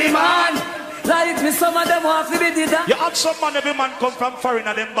me a demand. Like me, some of them want to be did that. You have some man, every man come from foreign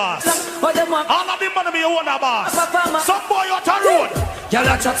and them boss. All of them man be one a boss. Some boy out a road. Y'all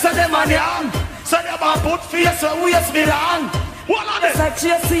a chat say them on yam. Say them a put face and waist me long. One of them. It's like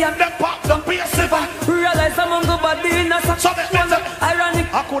Chasey and them pop the PS7. Realize I'm on the body in a so ironic.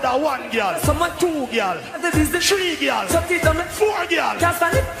 I could have one girl. Someone two girl. 3 girl. 4 girl.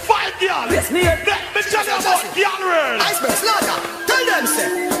 5 girl. Yes, me. Let me tell you about girl world. Iceberg Slaughter. Tell them say.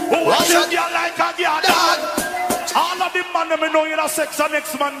 Watch a girl like a girl dog. All of the man them know you know sex a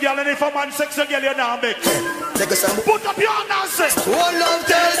next man girl. And if a man sex a girl you now make. Put up your hand and say. One love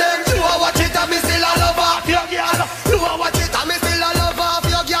tell them. You are watch it and me still a love off your girl. You are watch it and me still a love off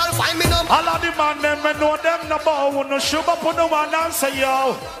your girl. Find me number. All of the man them know them no bow. No sugar put no one and say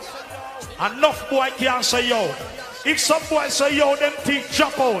yo. Enough boy can't say yo. If some boy say yo, them teeth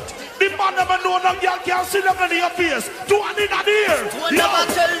drop out. The man never know no girl can't see them in your face. 2 hand in the ear. Never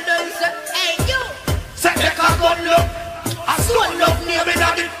tell them say, hey you. Say take a gun look. A stone look near me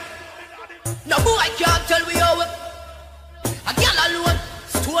daddy. No boy can't tell we how. A girl alone.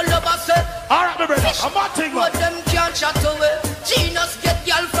 Stone lover say. Alright my brother, I'm not thinking. But them can't chat away. Genius get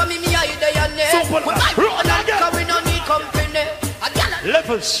girl from me, I day and day. When I run and come we no need company. A girl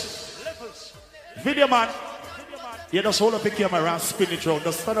Levels. Video man. You just hold up the camera and spin it round.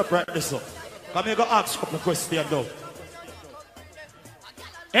 Just stand up right this up. Come here, go ask a couple of questions though.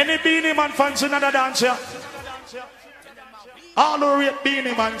 Any Beanie Man fans in another dance here? All who rate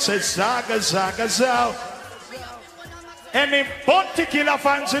Beanie Man says Zaga Zaga Zaw. Any Bounty Killer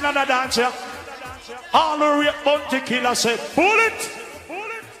fans in another dance here? All who rate Bounty Killer say Bullet.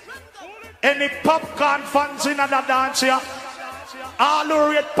 Any Popcorn fans in another dance here? All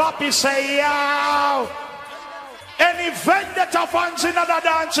who rate Poppy say yow. Any Vendetta fans in another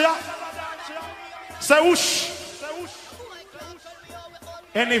dance here? Say whoosh.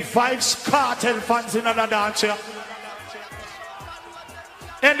 Any Vybz Kartel fans in another dance here?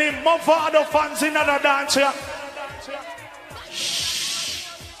 Any Movado fans in another dance here? Shh.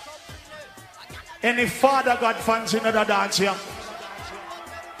 Any Father God fans in another dance here?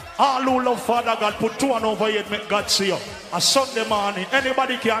 All who love Father God, put 2 on over here, make God see you. A Sunday morning,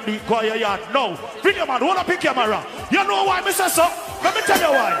 anybody can do it, go your yard. No. Video man, hold up your camera. You know why, Mr. So? Let me tell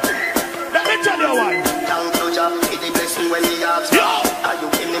you why. Let me tell you why. Yo!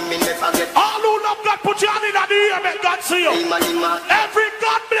 All who love God, put your hand in the air, make God see you. Every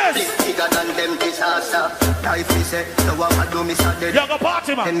God bless. You go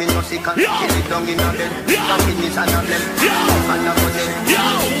party, man. Yo!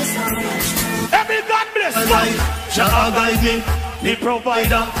 Every God bless. Jah guide me, the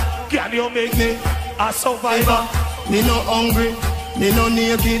provider. Can you make me a survivor? Me no hungry, me no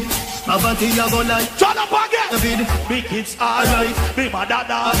naked. Poverty I go like turn up again. Big kids alright. Me mother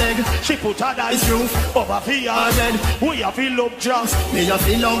beg. She put her dice over fear dead. We have feel love Jah. Me have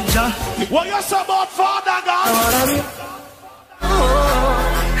feel love Jah. What you say about Father God?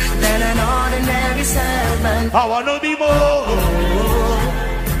 Than an ordinary servant. I wanna be more.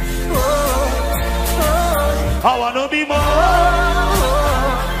 I wanna be more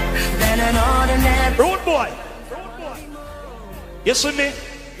than an ordinary road boy. You see me?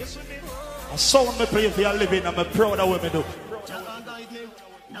 A sound me play for your living. I'm proud of what me do.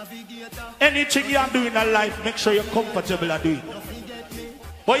 Anything you are doing in life, make sure you're comfortable at doing it.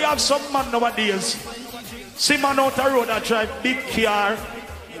 But you have some man nowadays, see man out the road that drive big car,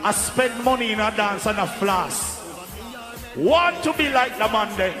 I spend money in a dance and a floss. Want to be like the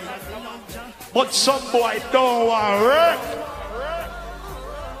man there. But some boy don't want to work.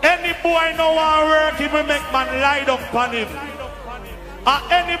 Any boy no want to work, he will make man lie down upon him.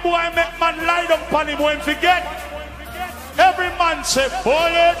 And any boy make man lie down upon him when forget. Every man say,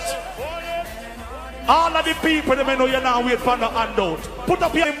 bullet. All of the people they know you now wait for the handout. Put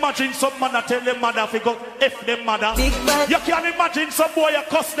up your imagine some man that tell them mother if you go F them mother. You can imagine some boy you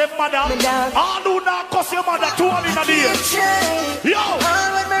cuss them mother. All who now cuss your mother 2 in a day. Yo!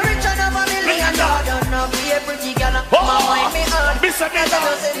 Miss Anita,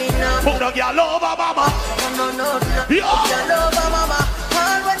 put the girl over mama. Yo!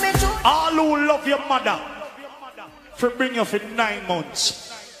 All who love your mother for bring you for 9 months.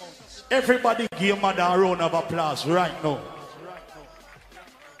 Everybody give your mother a round of applause right now.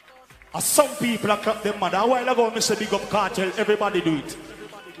 And some people are clap their mother. A while ago, Mr. Big Up Cartel, everybody do it.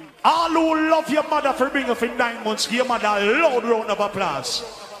 All who love your mother for bringing you for 9 months, give your mother a loud round of applause.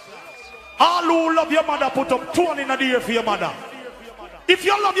 All who love your mother, put up 2 in a day for your mother. If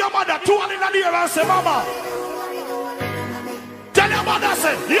you love your mother, 2 in a day and say, mama. Tell your mother,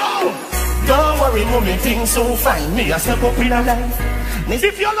 say, yo. Don't worry, mommy, things so fine. Me, I step up in a life.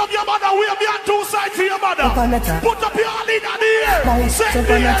 If you love your mother, we'll be on 2 sides for your mother. Put up your hand in the air. Say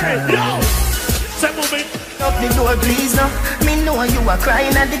the air. Yo. Say, mommy. Up the door, please, no. Me know you are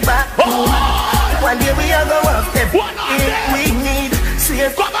crying at the back. One day we are going to work. We need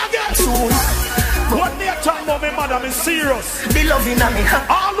safe. Come again. Soon. One day time about my mother, I'm serious. Be loving at me.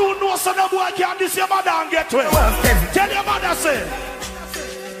 All who know so the boy can this your mother and get well. Tell your mother, say.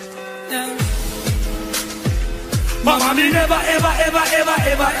 Mama, me never, ever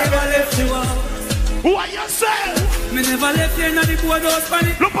left you out. What you say? Me never left you in the board house,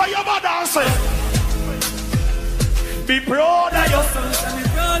 panic. Look at your mother and say. Be proud of your son.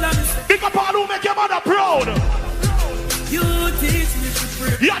 Pick up all who make your mother proud. You teach me to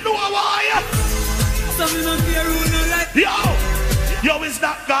pray. You know why? Some don't care who no like. Yo is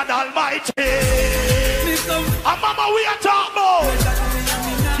not God Almighty. And mama, we are talking about.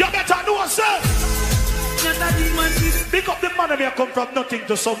 You better know, sir. Pick up the money may come from nothing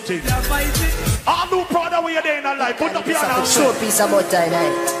to something. All who proud of where you're there in life, put up your hand. Show piece about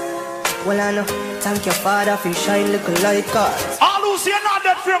tonight. Well, I know. Thank your father for shine little light cars. All who see not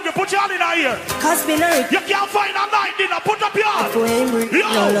that from you, put your hand in here. Cause me know you can't find a night dinner, put up your hand.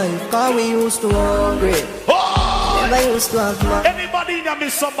 No life, cause we used to hungry. Never used to have money. Anybody in here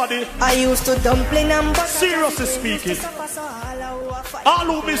miss somebody? I used to dumpling and butter. Seriously speaking. All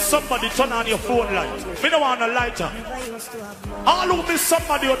who miss somebody, turn on your phone light. Me don't want a lighter. All who miss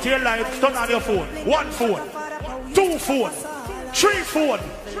somebody out your life, turn on your phone. 1 phone, 2 phone, 3 phone,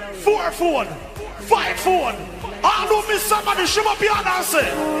 4 phone, 5 phone. All who miss somebody, show up your hand and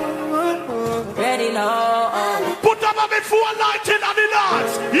say. Ready now. Put up a bit phone light in on the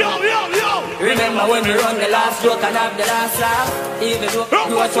dance. Yo. Remember when we run the last joke and have the last laugh. Even though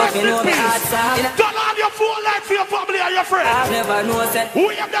you are talking on the hard side. Turn on your phone light for your family and your friends. I've never known that.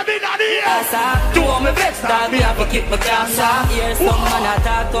 We have them in the air. Do all my best that me have to keep my class up. Here's some man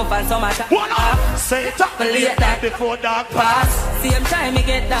attack tough and some attack. What up? Say it up late night before dark pass. Same time me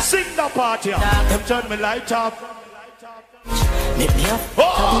get that. Sing the party. Them turn me light up.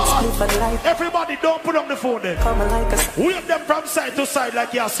 Everybody don't put on the phone there. Wave them from side to side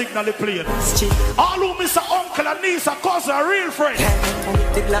like you're signaling plane. All who miss a uncle and niece and cousin a real friend.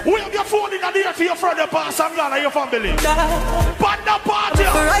 Wave your phone in the air for your friend and pass and gone and your family. But the party.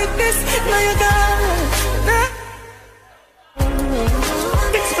 Right this, now you got.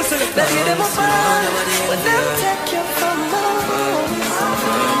 Mix me select. Let me them apart, but them take you from home.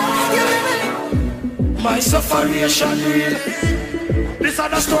 My sufferation real. This is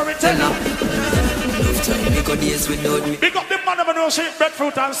the storyteller. Big up the man of no shape,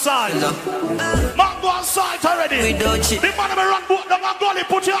 breadfruit and salt. Mango and salt already. The man of run boat down and gully,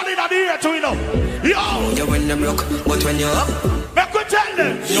 put your hand in the air to you know. Yo! You when them rock, but when you're up, make we tell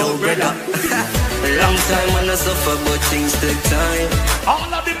them. Yo, brother. Long time when I suffer, but things take time.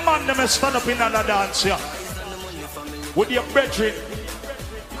 All of the man them stand up in another dance here. With your brethren.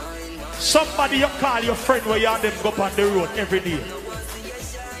 Somebody you call your friend where you and them go up on the road every day.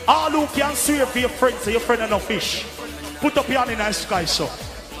 All who can swear for your friend, say your friend and no fish. Put up your hand in the sky, so.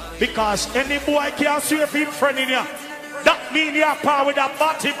 Because any boy can swear for your friend in here. That means you're part with a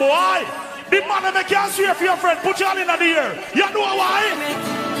batty boy. The man that can swear for your friend, put your hand in the air. You know why?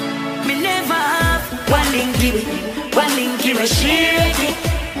 Me never have one linky with shake it.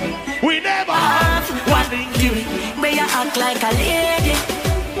 act like a lady.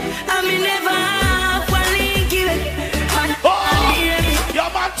 I mean never have one link it. Your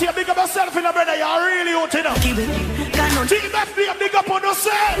man, take big up yourself in a brother. You're really out enough. Team FB, big up on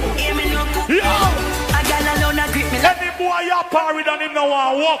yourself. Yo! Any boy you par with and him no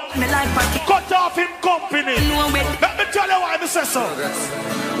want walk. Cut off him company. Let me tell you why I say so.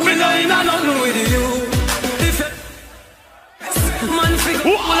 We know you not know with you. Man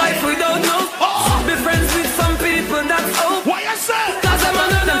figure life we don't know. Be friends with some people that's hope. Why you say? Cause I'm on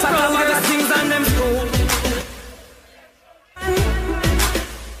them progress things and them school.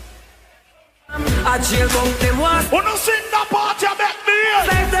 I jail bunk them once. Who no sing that party I make me here?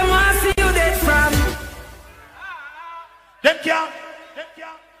 Like them want see you dead from. Them can't.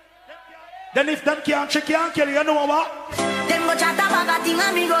 Then if them can't, she can't kill you, you know what? Them go chat about a thing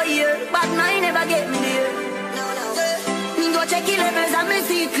and me go here, but I never get me there. Me go check the levels and me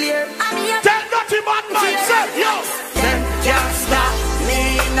see clear. And me a tell dirty bad man, say, yo! Them can't stop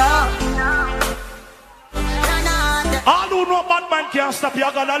me now. All who know bad man can't stop you,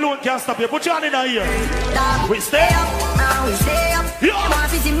 God alone can't stop you. Put your hand in here. We stay up. We stay up. Yo! You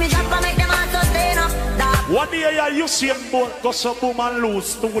want to see me drop and make them all sustain up. One day you see him both go so boom and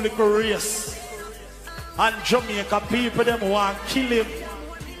lose to little race. And Jamaica people them want to kill him.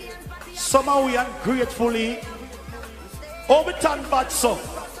 Somehow we ungratefully. Oh, we turn bad so.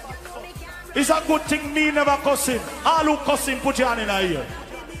 It's a good thing me never cuss him. All who cuss him, put your hand in here.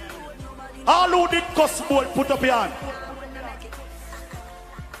 All who did cuss bolt, put up your hand.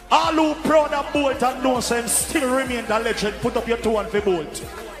 All who proud of Bolt and know him still remain the legend, put up your two hand for Bolt.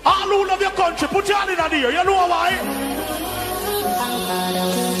 All who love your country, put your hand in here. You know why?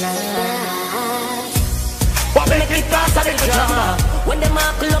 What make it faster than the drama? When them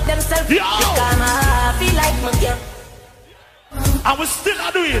all pull up themselves, you can't feel like my girl. And we still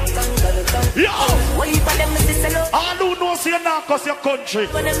are doing it. Yo! All who knows you're not cause your country.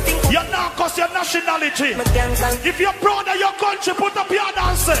 You're not cause your nationality. If you're proud of your country, put up your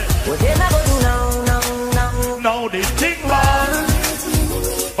dance. What they never do now. Now they think man.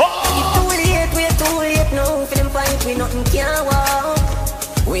 Oh! We're too late now. For them fight, we nothing can walk.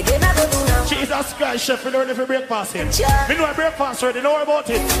 We they never do now. Jesus Christ, chef, we don't ready for breakfast here. We know a breakfast ready, know about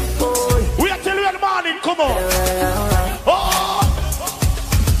it. We are till you in the morning, come on. Oh!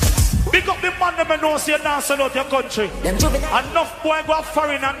 Big up the man that knows you're dancing out your country. Enough boy go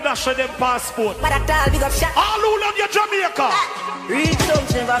foreign and dash them passport. All who love your Jamaica. Reach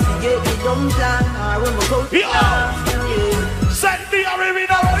don't never forget the dumb plan. When we go to send me a river.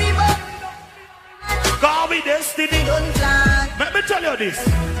 Call me destiny. Let me tell you this.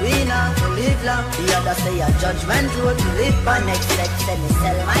 We not live long. The other say a judgment road to live by next step. Let me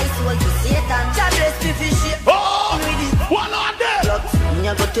sell my soul to Satan. God bless me for shit. Oh! What are they?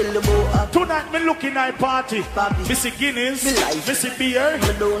 Tonight me looking at party. Missy Guinness, Missy Beer,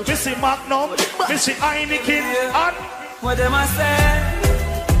 Missy Magnum, Missy Heineken, and what them I say?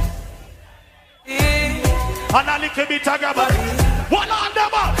 And a little bit of gabba. What are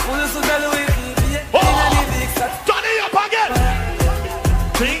them? Oh! Turn it up again.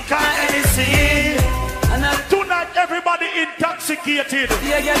 Drink anything. Tonight everybody intoxicated.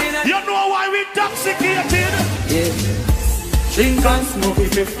 You know why we intoxicated? Yeah. Drink and smoke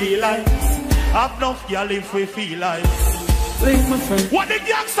if you feel like. Have enough girl if we feel like. Drink my friend. What the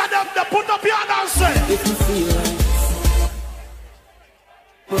gangster them they put up your hand and say? If you feel like.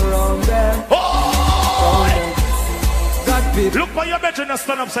 Around there. Oh! God people. Look for your bedroom and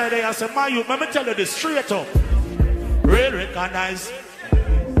stand upside there and say, my youth, let me tell you this straight up. Real recognize.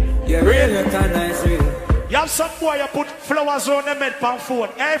 Yeah, real recognize real. You have some boy you put flowers on them head pan phone.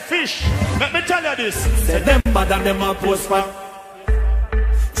 Hey fish, let me tell you this. Say them bad and them a post pan.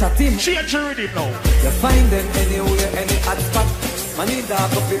 Chatting. Change your rhythm now. You find them anywhere, any hot spot. Man in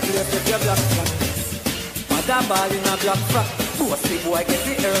dark up if you get your black flat. Mother ball in a black frock. Bossy boy get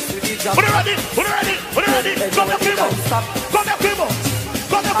the earth with the job. Put it ready, put it ready, put it ready. Come here people, come here people,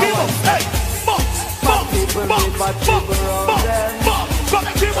 come here people. Hey, box, box, box, box, box, box, come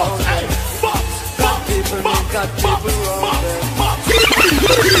here people. Hey, box.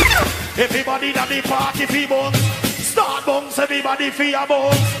 Everybody that the party people start bounce, everybody for your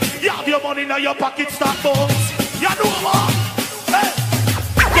bounce. You have your money in your pocket, start bounce. You know what? Hey,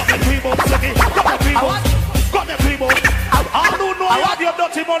 got the people, got the people, got the people. I don't know you have your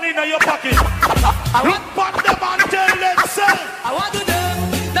dirty money in your pocket. Look back them and tell them, say I want to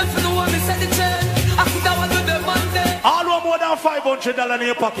them, them for the one who said the chain. I could have want to them one day. All want more than $500 in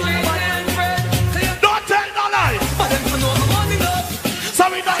your pocket. Don't tell no lie. So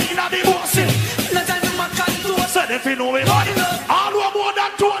we not in the bossy. So if you know we money, all want more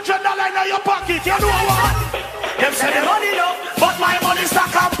than $200 in your pocket, you know what? Them say the money low, but my money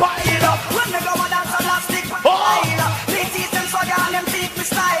stack up pile up. When me go dance a last stick pile up. Me teach them so y'all them teach me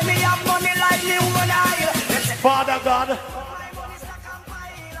style. Me have money like me woman aisle. Father God,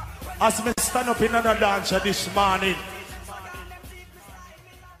 as me stand up in another dancer this morning,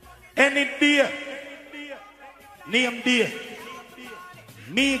 any day, name day,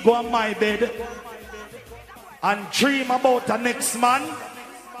 me go on my bed and dream about the next man.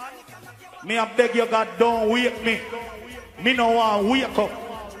 Me I beg you God, don't wake me. Me no want wake up.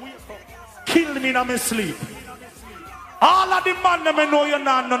 Kill me in my sleep. All of the man that me know you're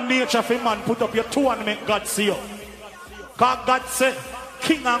not no nature for man. Put up your two and make God see you. Cause God said,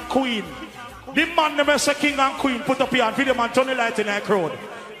 king and queen. The man that me say king and queen, put up your hand for the man turn the light in the crowd.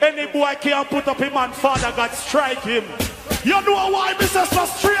 Any boy can't put up him and Father God strike him. You know why me say so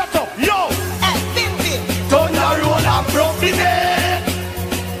straight up? Yo! Turn the road and broke the neck.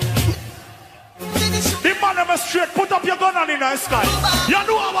 The man that me straight, put up your gun on in the sky. You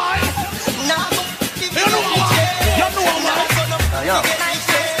know why? You know why? You know why?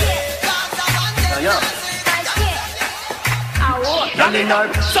 Y'all in her,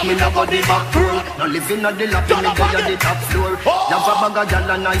 me no go the back road. No living on the lap, me go on the top floor. Y'all have a bag of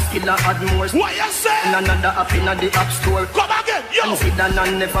y'all and I still a add more. What you say? And another up in the app store. Come again, yo! And sit down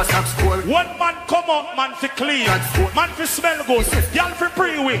and never stop score. One man come up, man fi clean. Man fi smell good. Y'all fi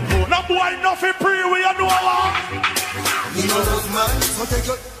pre-wing. No boy no fi pre-wing, you know what? You know those man, so take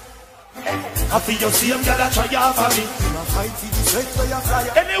your... I feel you see him, gotta try out for me.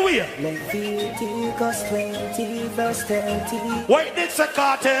 Anyway. Leviticus 20 verse 30. Wait, it's a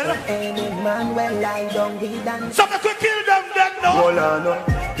cartel. Any man will lie down with and... So we could kill them then, no? Hold on, no.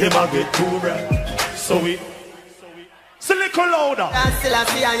 Him a get too red. So we... Still a little louder. I still a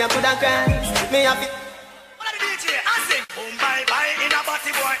see and you could have cried. Me a fit...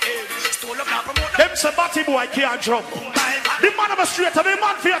 Them say batty boy can't jump. The man of a straight and the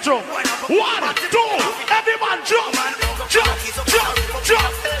man fear jump. 1, 2, every man jump. Jump, jump,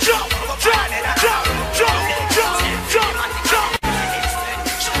 jump, jump, jump, jump, jump, jump, jump.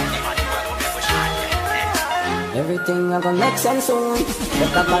 Everything I gonna make sense soon.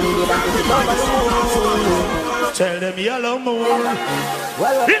 But I can get up to the top of the moon. Tell them yellow moon.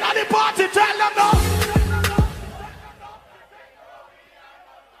 In the party, tell them no.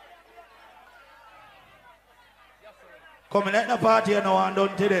 Come in at the party and no one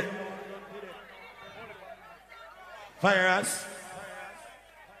done today. Fire us.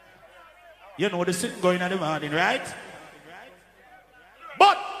 You know the shit going on in the morning, right?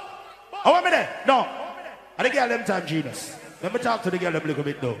 But, how am I there? No. I the girl them time genius. Let me talk to the girl a little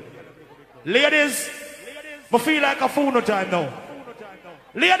bit though. Ladies, I feel like a phone no time now.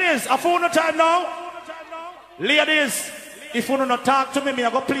 Ladies, a phone no time now. Ladies, if you don't talk to me, I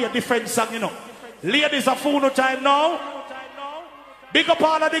go play a different song, you know. Ladies, a phone no time now. Big up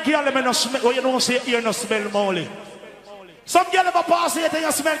all of the girl them no smell. Well, you don't say ear no smell molly. Some girl ever pass it and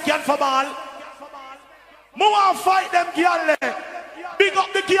you smell can for ball. More fight them girl there. Big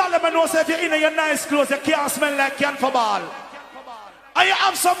up the girl them know say if you're in your nice clothes, you can't smell like can for ball. And you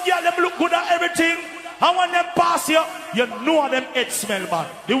have some girl them look good at everything. And when them pass you, you know them head smell bad.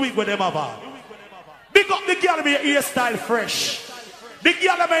 The wig with them have on. Big up the girl with your hairstyle fresh. The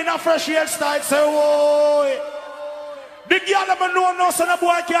girl them in a fresh hairstyle say, whoa. The girl them know no son of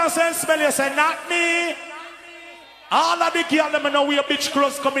boy can't say smell you say not me. All of the girl them know we a bitch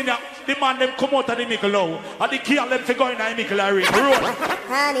clothes coming up. The man them come out of the mickle low. And the girl them fi go in the mickle ring.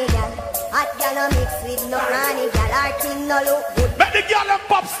 Honey girl, hot girl no mix with no honey girl. Her thing no look good. Let the girl them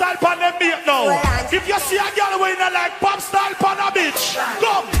pop style pan them beat now. If you see a girl wearing like pop style pan a bitch,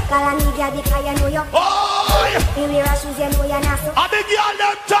 come. Call me girl because you know you. Oh! You wear a shoes you know you not so. And the girl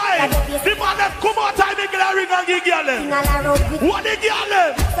them time. The man them come out of the mickle ring and give girl them. What the girl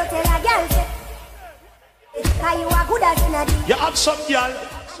them? So tell a girl say. You are good as in a day. You have some girl,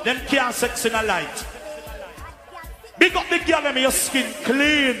 them can't sex in a light. Big up the girl, them your skin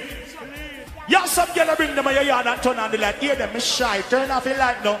clean. You have some girl that bring them in your yard and turn on the light. Hear them is shy, turn off the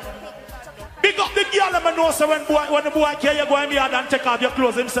light now. Big up the girl, them know so when the boy care you go in the yard and take off your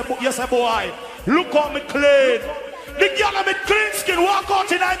clothes, him say, yes, boy, look how me clean. The girl them with clean skin walk out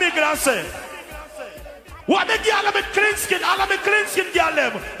in the middle and say, what the girl them with clean skin, all of the clean skin girl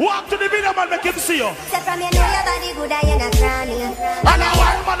them walk to the video and make him see you. Say from you know your body good and you're not cranny. And a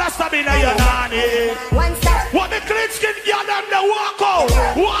one man has to be in your nanny. One step. What the clean skin girl them they walk out.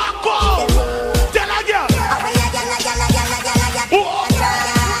 Walk out. Tell a girl.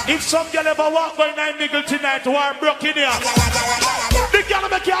 If some girl ever walk going in niggle tonight who are broke in here, the girl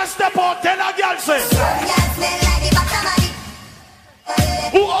them can't step out. Tell a girl say.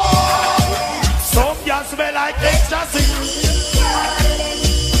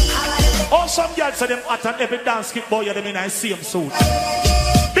 some girls say them hot and every dance skip boy you them in the same suit.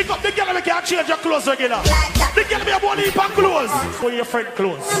 Because the girl that can't change your clothes regular. The girl be a body and clothes. For your friend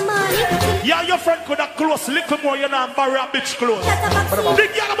clothes. Yeah, your friend could have clothes little more you know borrow a bitch clothes. The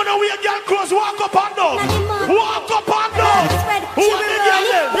girl when wear girl clothes walk up and down. Walk up and down. Who are the girl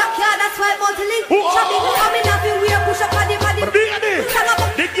them? Black hair, that's why Motley. Shabby, coming up in weird push up on the body.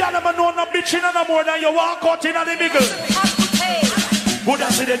 The girl them know no bitch in no more than you walk out in the middle. Good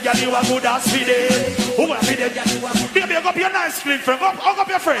as the girl you are good as feed it. Who are the girl you are? Baby, hug up your nice clean friend. Hug up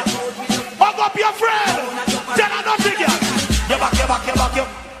your friend. Hug up your friend. Tell her nothing, girl. You back, you back, you back, you.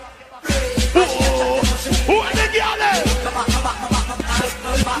 Who are the girl there?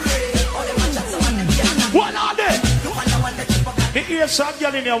 What are they? The ear shot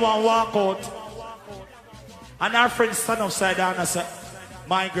girl in here want walk out. And our friend stand upside down and say,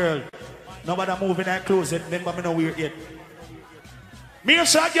 my girl, nobody moving her clothes yet. Remember me no weird yet. Me and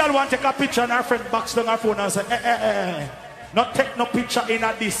a girl want to take a picture and her friend box down her phone and say, not take no picture in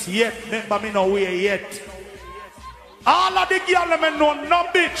this yet. Remember me no way yet. All of the girls them know no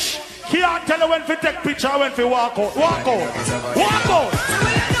bitch. Can't tell you when to take picture when to walk out. Walk out. Walk out.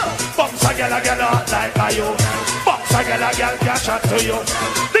 Box a girl hot like a you. Box a girl can chat to you.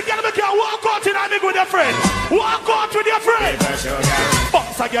 The girl make you walk out in a big with your friend. Walk out with your friend.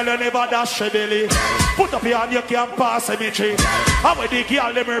 Box a girl never dash your belly. Put up your hand you can pass a cemetery. How with the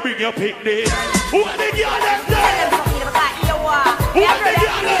girl let me bring your picnic. Who are the girl them there? Who are the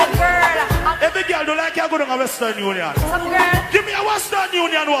girl them? Every girl do like you go to a Western Union. Some girl. Give me a Western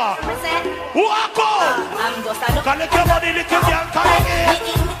Union walk. Walk out. I'm just a collect your money, little girl, come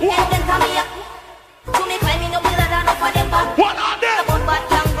in. Walk. What are they?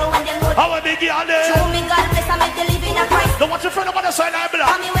 How are the girl there? Don't watch your friend up on the side of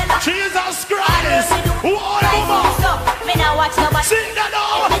black. Jesus Christ. What over? Sing that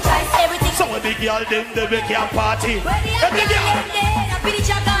out. So when the girl them, they can party. Every girl.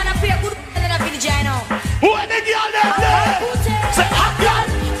 Who are the girl them there? Say hot girl.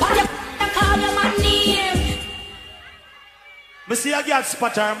 Me see a girl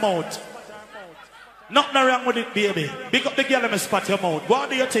spot her mouth. Nothing wrong with it, baby. Pick up the girl and spot your mouth. What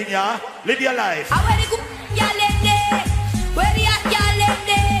do you think, yeah? Live your life. Who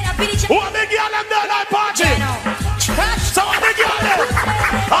are the girl them there like party? So what the girl them?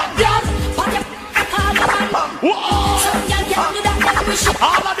 Hot girl.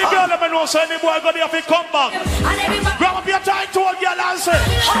 All of the girls them know say any boy go there if he come back. Grab up your tight toe girl and say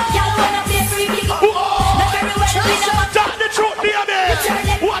tell the truth,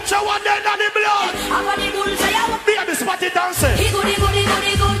 baby. Watch out one day in the blood. Baby spot it and say so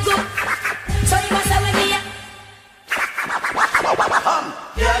you must have with me.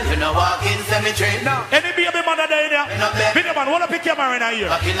 Yeah, you know walking cemetery now. Any baby mother there in here? Baby man, wanna pick your man in here?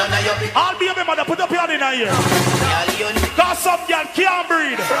 All baby mother put up your hand in here. Cause some girl can't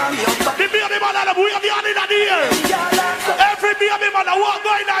breathe. The baby mother we have the hand in the ear. Every baby mother walk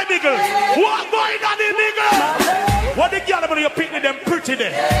going in the middle. Walk going in the middle. What the girl when you pick them pretty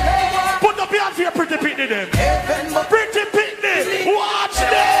there? Put up your hand for your pretty pick them. Pretty pick them. Watch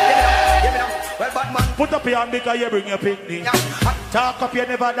them. Put up your hand because you bring your picnic. Talk up, you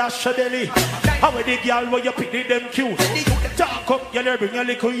never dash your belly. How with the girl when you pick them cute? Talk up, you never bring your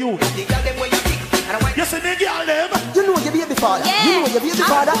little youth. You see the girl them? You know your baby father. Yeah. You know your baby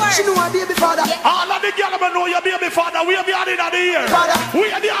father. She know her baby father. Yeah. All of the girl them know your baby father. We have the hand in the ear. We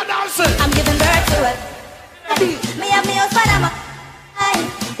have the dancing. I'm giving birth to it. Me and me husband,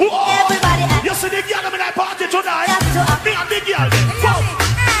 everybody. You see the girl them in that party tonight? Me and the girl them.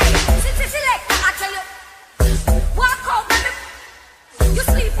 Walk out, baby. You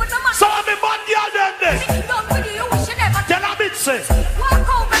sleep with the man. So I'm a bad girl them there. Don't with you, wish you never. Tell a bit say. Walk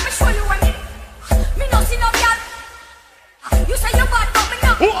out, baby, show you what me no see no girl. You say you bad, but me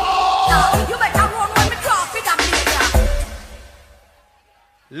no. Now you better run when me drop it and play.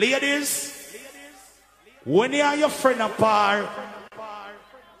 Ladies, when you are your friend apart,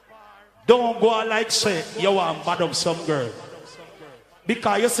 don't go like say you want bad up some girl.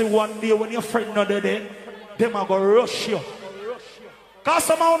 Because you see one day when your friend not there, them are going to rush you. Because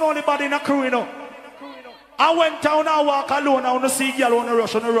somehow know anybody in a crew, you know. I went down and walk alone, I want to see girl on the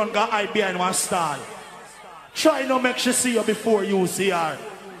rush on the run, got hide behind one stall. Try to make she see you before you see her.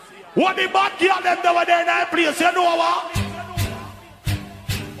 What the bad girl them that were there in that place, you know what?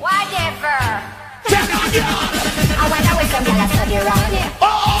 Whatever. Tell her girl. I wonder where some girls study around here.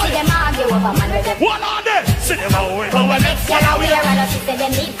 Oh, see them argue over man with them. What are they? See them away. But when next girl are weird, and she say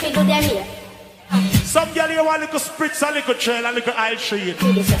them need to do them here. Some girl here want a little spritz, a little trail, a little eye shade.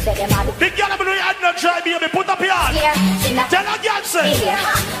 The girl when you had no try, baby, put up your hand. Tell her girl say.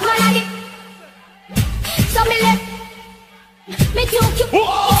 So me left. Me too cute.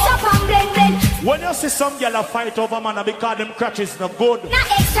 It's up and blend blend. When you see some girl fight over man because them crutches no good.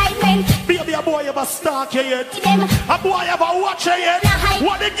 Not excitement. Baby, a boy ever stalk you yet? A boy ever watch you yet?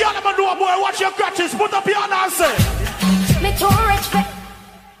 What the girl ever do? A boy watch your crutches? Put up your hand and say. Me too rich for.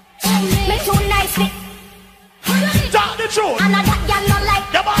 Me too nice for. Talk the truth. And that girl not like.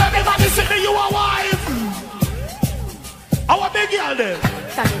 Yeah, but everybody say that you a wife. Our big girl then.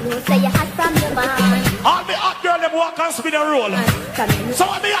 Can you say you hot from your man? All the hot girl them walk and spin a roll. So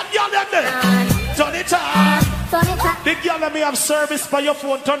all the hot girl them there. Turn it on. The girl them have service by your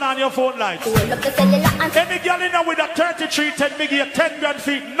phone. Turn on your phone lights. Any girl in there with a 3310 me give you 10 grand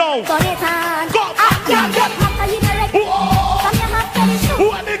feet. No. Turn it on. Go.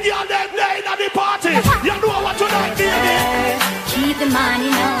 Who are the girl them there in the party? You know what you like, baby. Keep the money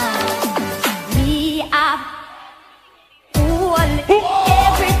now. We have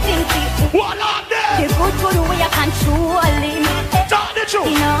everything. What are they? The good way you controlling. Tell the truth.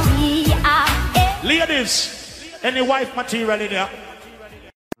 You know, we are. Ladies, any wife material in here?